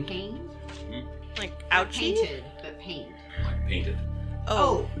 Pained? Pained? Like Not ouchie. painted, but pained. Like painted.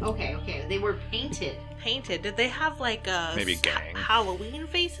 Oh, Okay. They were painted. painted. Did they have like Maybe gang. Halloween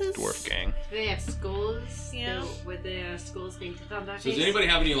faces? Dwarf gang. Do they have skulls? Yeah. With their skulls painted on their So does face? anybody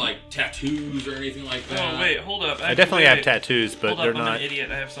have any like tattoos or anything like that? Oh, wait, hold up. I definitely have tattoos, tattoos, but Hold they're up, I'm not. an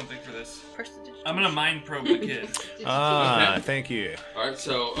idiot. I have something for this. Prestidigitation? I'm gonna mind probe the kid. Ah, Okay. thank you. All right,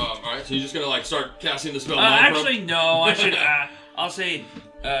 so so you're just gonna like start casting the spell. Mind Probe? Actually, no. I should. I'll say,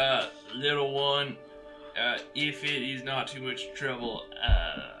 little one. If it is not too much trouble,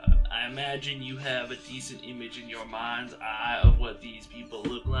 I imagine you have a decent image in your mind's eye of what these people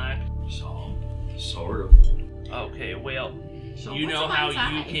look like. So, sort of. Okay, well, So you what's know a how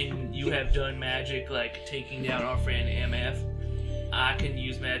mind's you have done magic, like taking down our friend MF. I can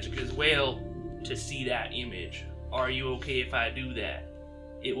use magic as well to see that image. Are you okay if I do that?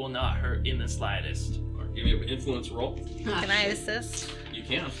 It will not hurt in the slightest. All right, give me an influence roll. eye? Can I assist? You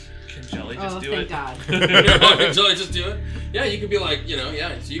can. Can Jelly just Oh, do thank it? God. Jelly, just do it. Yeah, you could be like, so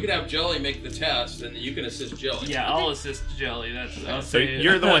you could have Jelly make the test, and then you can assist Jelly. Yeah, I'll assist Jelly. I'll So say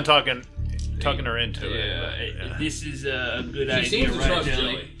you're the one talking her into Yeah, it. Yeah. this is a good She idea, seems to right, trust Jelly?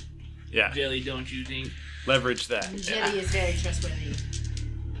 Jelly. Yeah. Jelly, don't you think? Leverage that. Jelly is very trustworthy.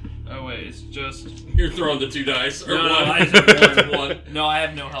 Oh wait, it's just You're throwing the 2 dice. Or No, one. I just have one. no. I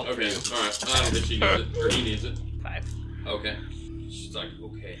have no help Okay, for you. alright. I don't think she needs it. Or he needs it. 5. Okay. She's like,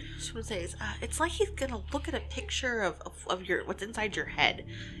 okay. Just want to say, it's like he's gonna look at a picture of your what's inside your head.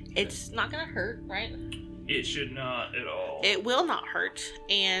 It's not gonna hurt, right? It should not at all. It will not hurt,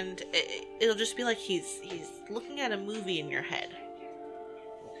 and it'll just be like he's looking at a movie in your head.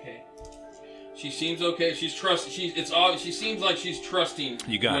 Okay. She seems okay. It's obvious. She seems like she's trusting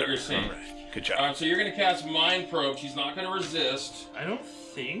You got what it. you're saying. All right. Good job. All right, so you're going to cast Mind Probe. She's not going to resist. I don't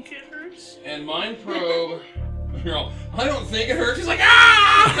think it hurts. And Mind Probe, you're all, I don't think it hurts. She's like,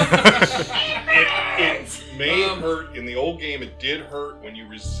 ah! It may hurt. In the old game, it did hurt when you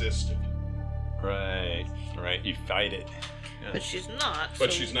resisted. Right. You fight it. But she's not.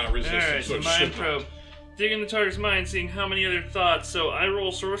 But so- she's not resisting, Alright, so so it mind should probe. not. Dig in the target's mind, seeing how many other thoughts. So I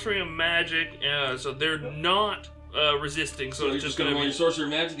roll sorcery and magic, so they're not resisting, so So you're it's just just going to going roll to your be... sorcery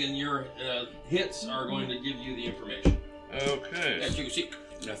magic, and your hits are going to give you the information. Okay. As you see,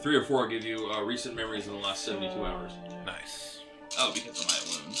 3 or 4 give you recent memories in the last 72 hours. Nice. Oh, because of my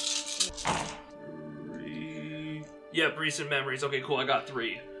wounds. 3... Yep, recent memories. Okay, cool, I got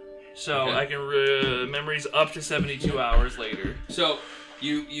 3. So Okay. I can memories up to 72 hours later. So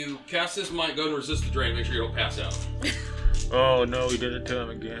you cast this mind, go and resist the drain. Make sure you don't pass out. Oh no, we did it to him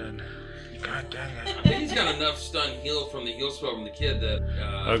again. God dang I it. think he's got enough stun heal from the heal spell from the kid that.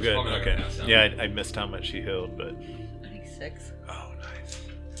 Oh, he's good. probably not gonna Okay. pass out. Yeah, I missed how much he healed, but. I think 6. Oh, nice.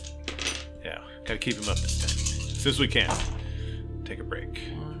 Yeah, gotta keep him up this time. As soon as we can. Take a break.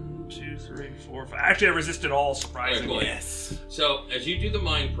 1, 2, 3, 4, 5. Actually, I resisted all, surprisingly. Alright, Yes. So as you do the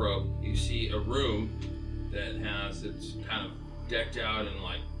mind probe, you see a room that has it's kind of decked out in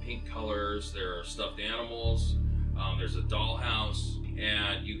like pink colors. There are stuffed animals. There's a dollhouse,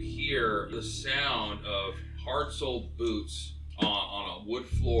 and you hear the sound of hard-soled boots on a wood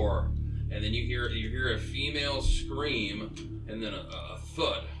floor, and then you hear a female scream, and then a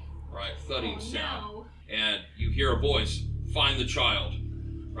thud, right, thudding sound, and you hear a voice, "Find the child."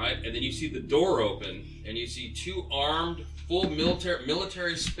 Right, and then you see the door open, and you see 2 armed, full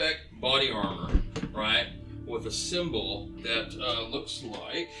military spec body armor, right, with a symbol that looks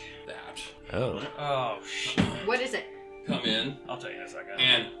like that. Oh. Oh, shit. What is it? Come in I'll tell you in a second.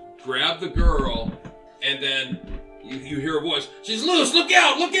 and grab the girl, and then you hear a voice. She's loose. Look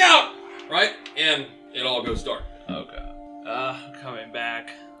out! Look out! Right, and it all goes dark. Okay. Coming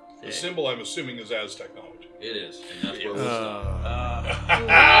back. The symbol, I'm assuming, is Aztec knowledge. It is, and that's where we'll stop.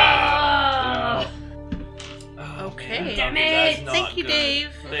 Okay. Damn that's it. not Thank you, good. Dave.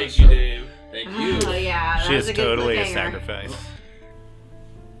 Thank you, Dave. Thank you. Oh yeah, that She was is a good totally a cliffhanger. sacrifice.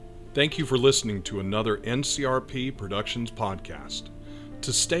 Thank you for listening to another NCRP Productions podcast.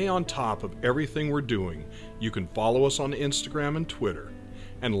 To stay on top of everything we're doing, you can follow us on Instagram and Twitter,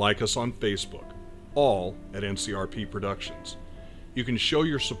 and like us on Facebook, all at NCRP Productions. You can show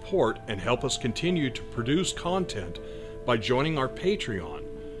your support and help us continue to produce content by joining our Patreon.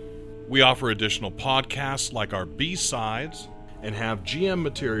 We offer additional podcasts like our B-Sides and have GM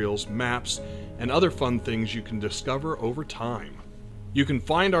materials, maps, and other fun things you can discover over time. You can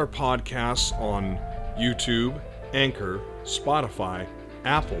find our podcasts on YouTube, Anchor, Spotify,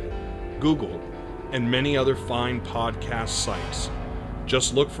 Apple, Google, and many other fine podcast sites.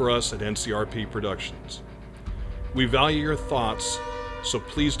 Just look for us at NCRP Productions. We value your thoughts, so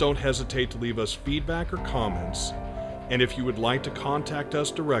please don't hesitate to leave us feedback or comments. And if you would like to contact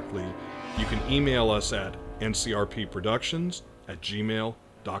us directly, you can email us at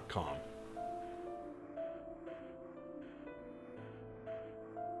ncrpproductions@gmail.com.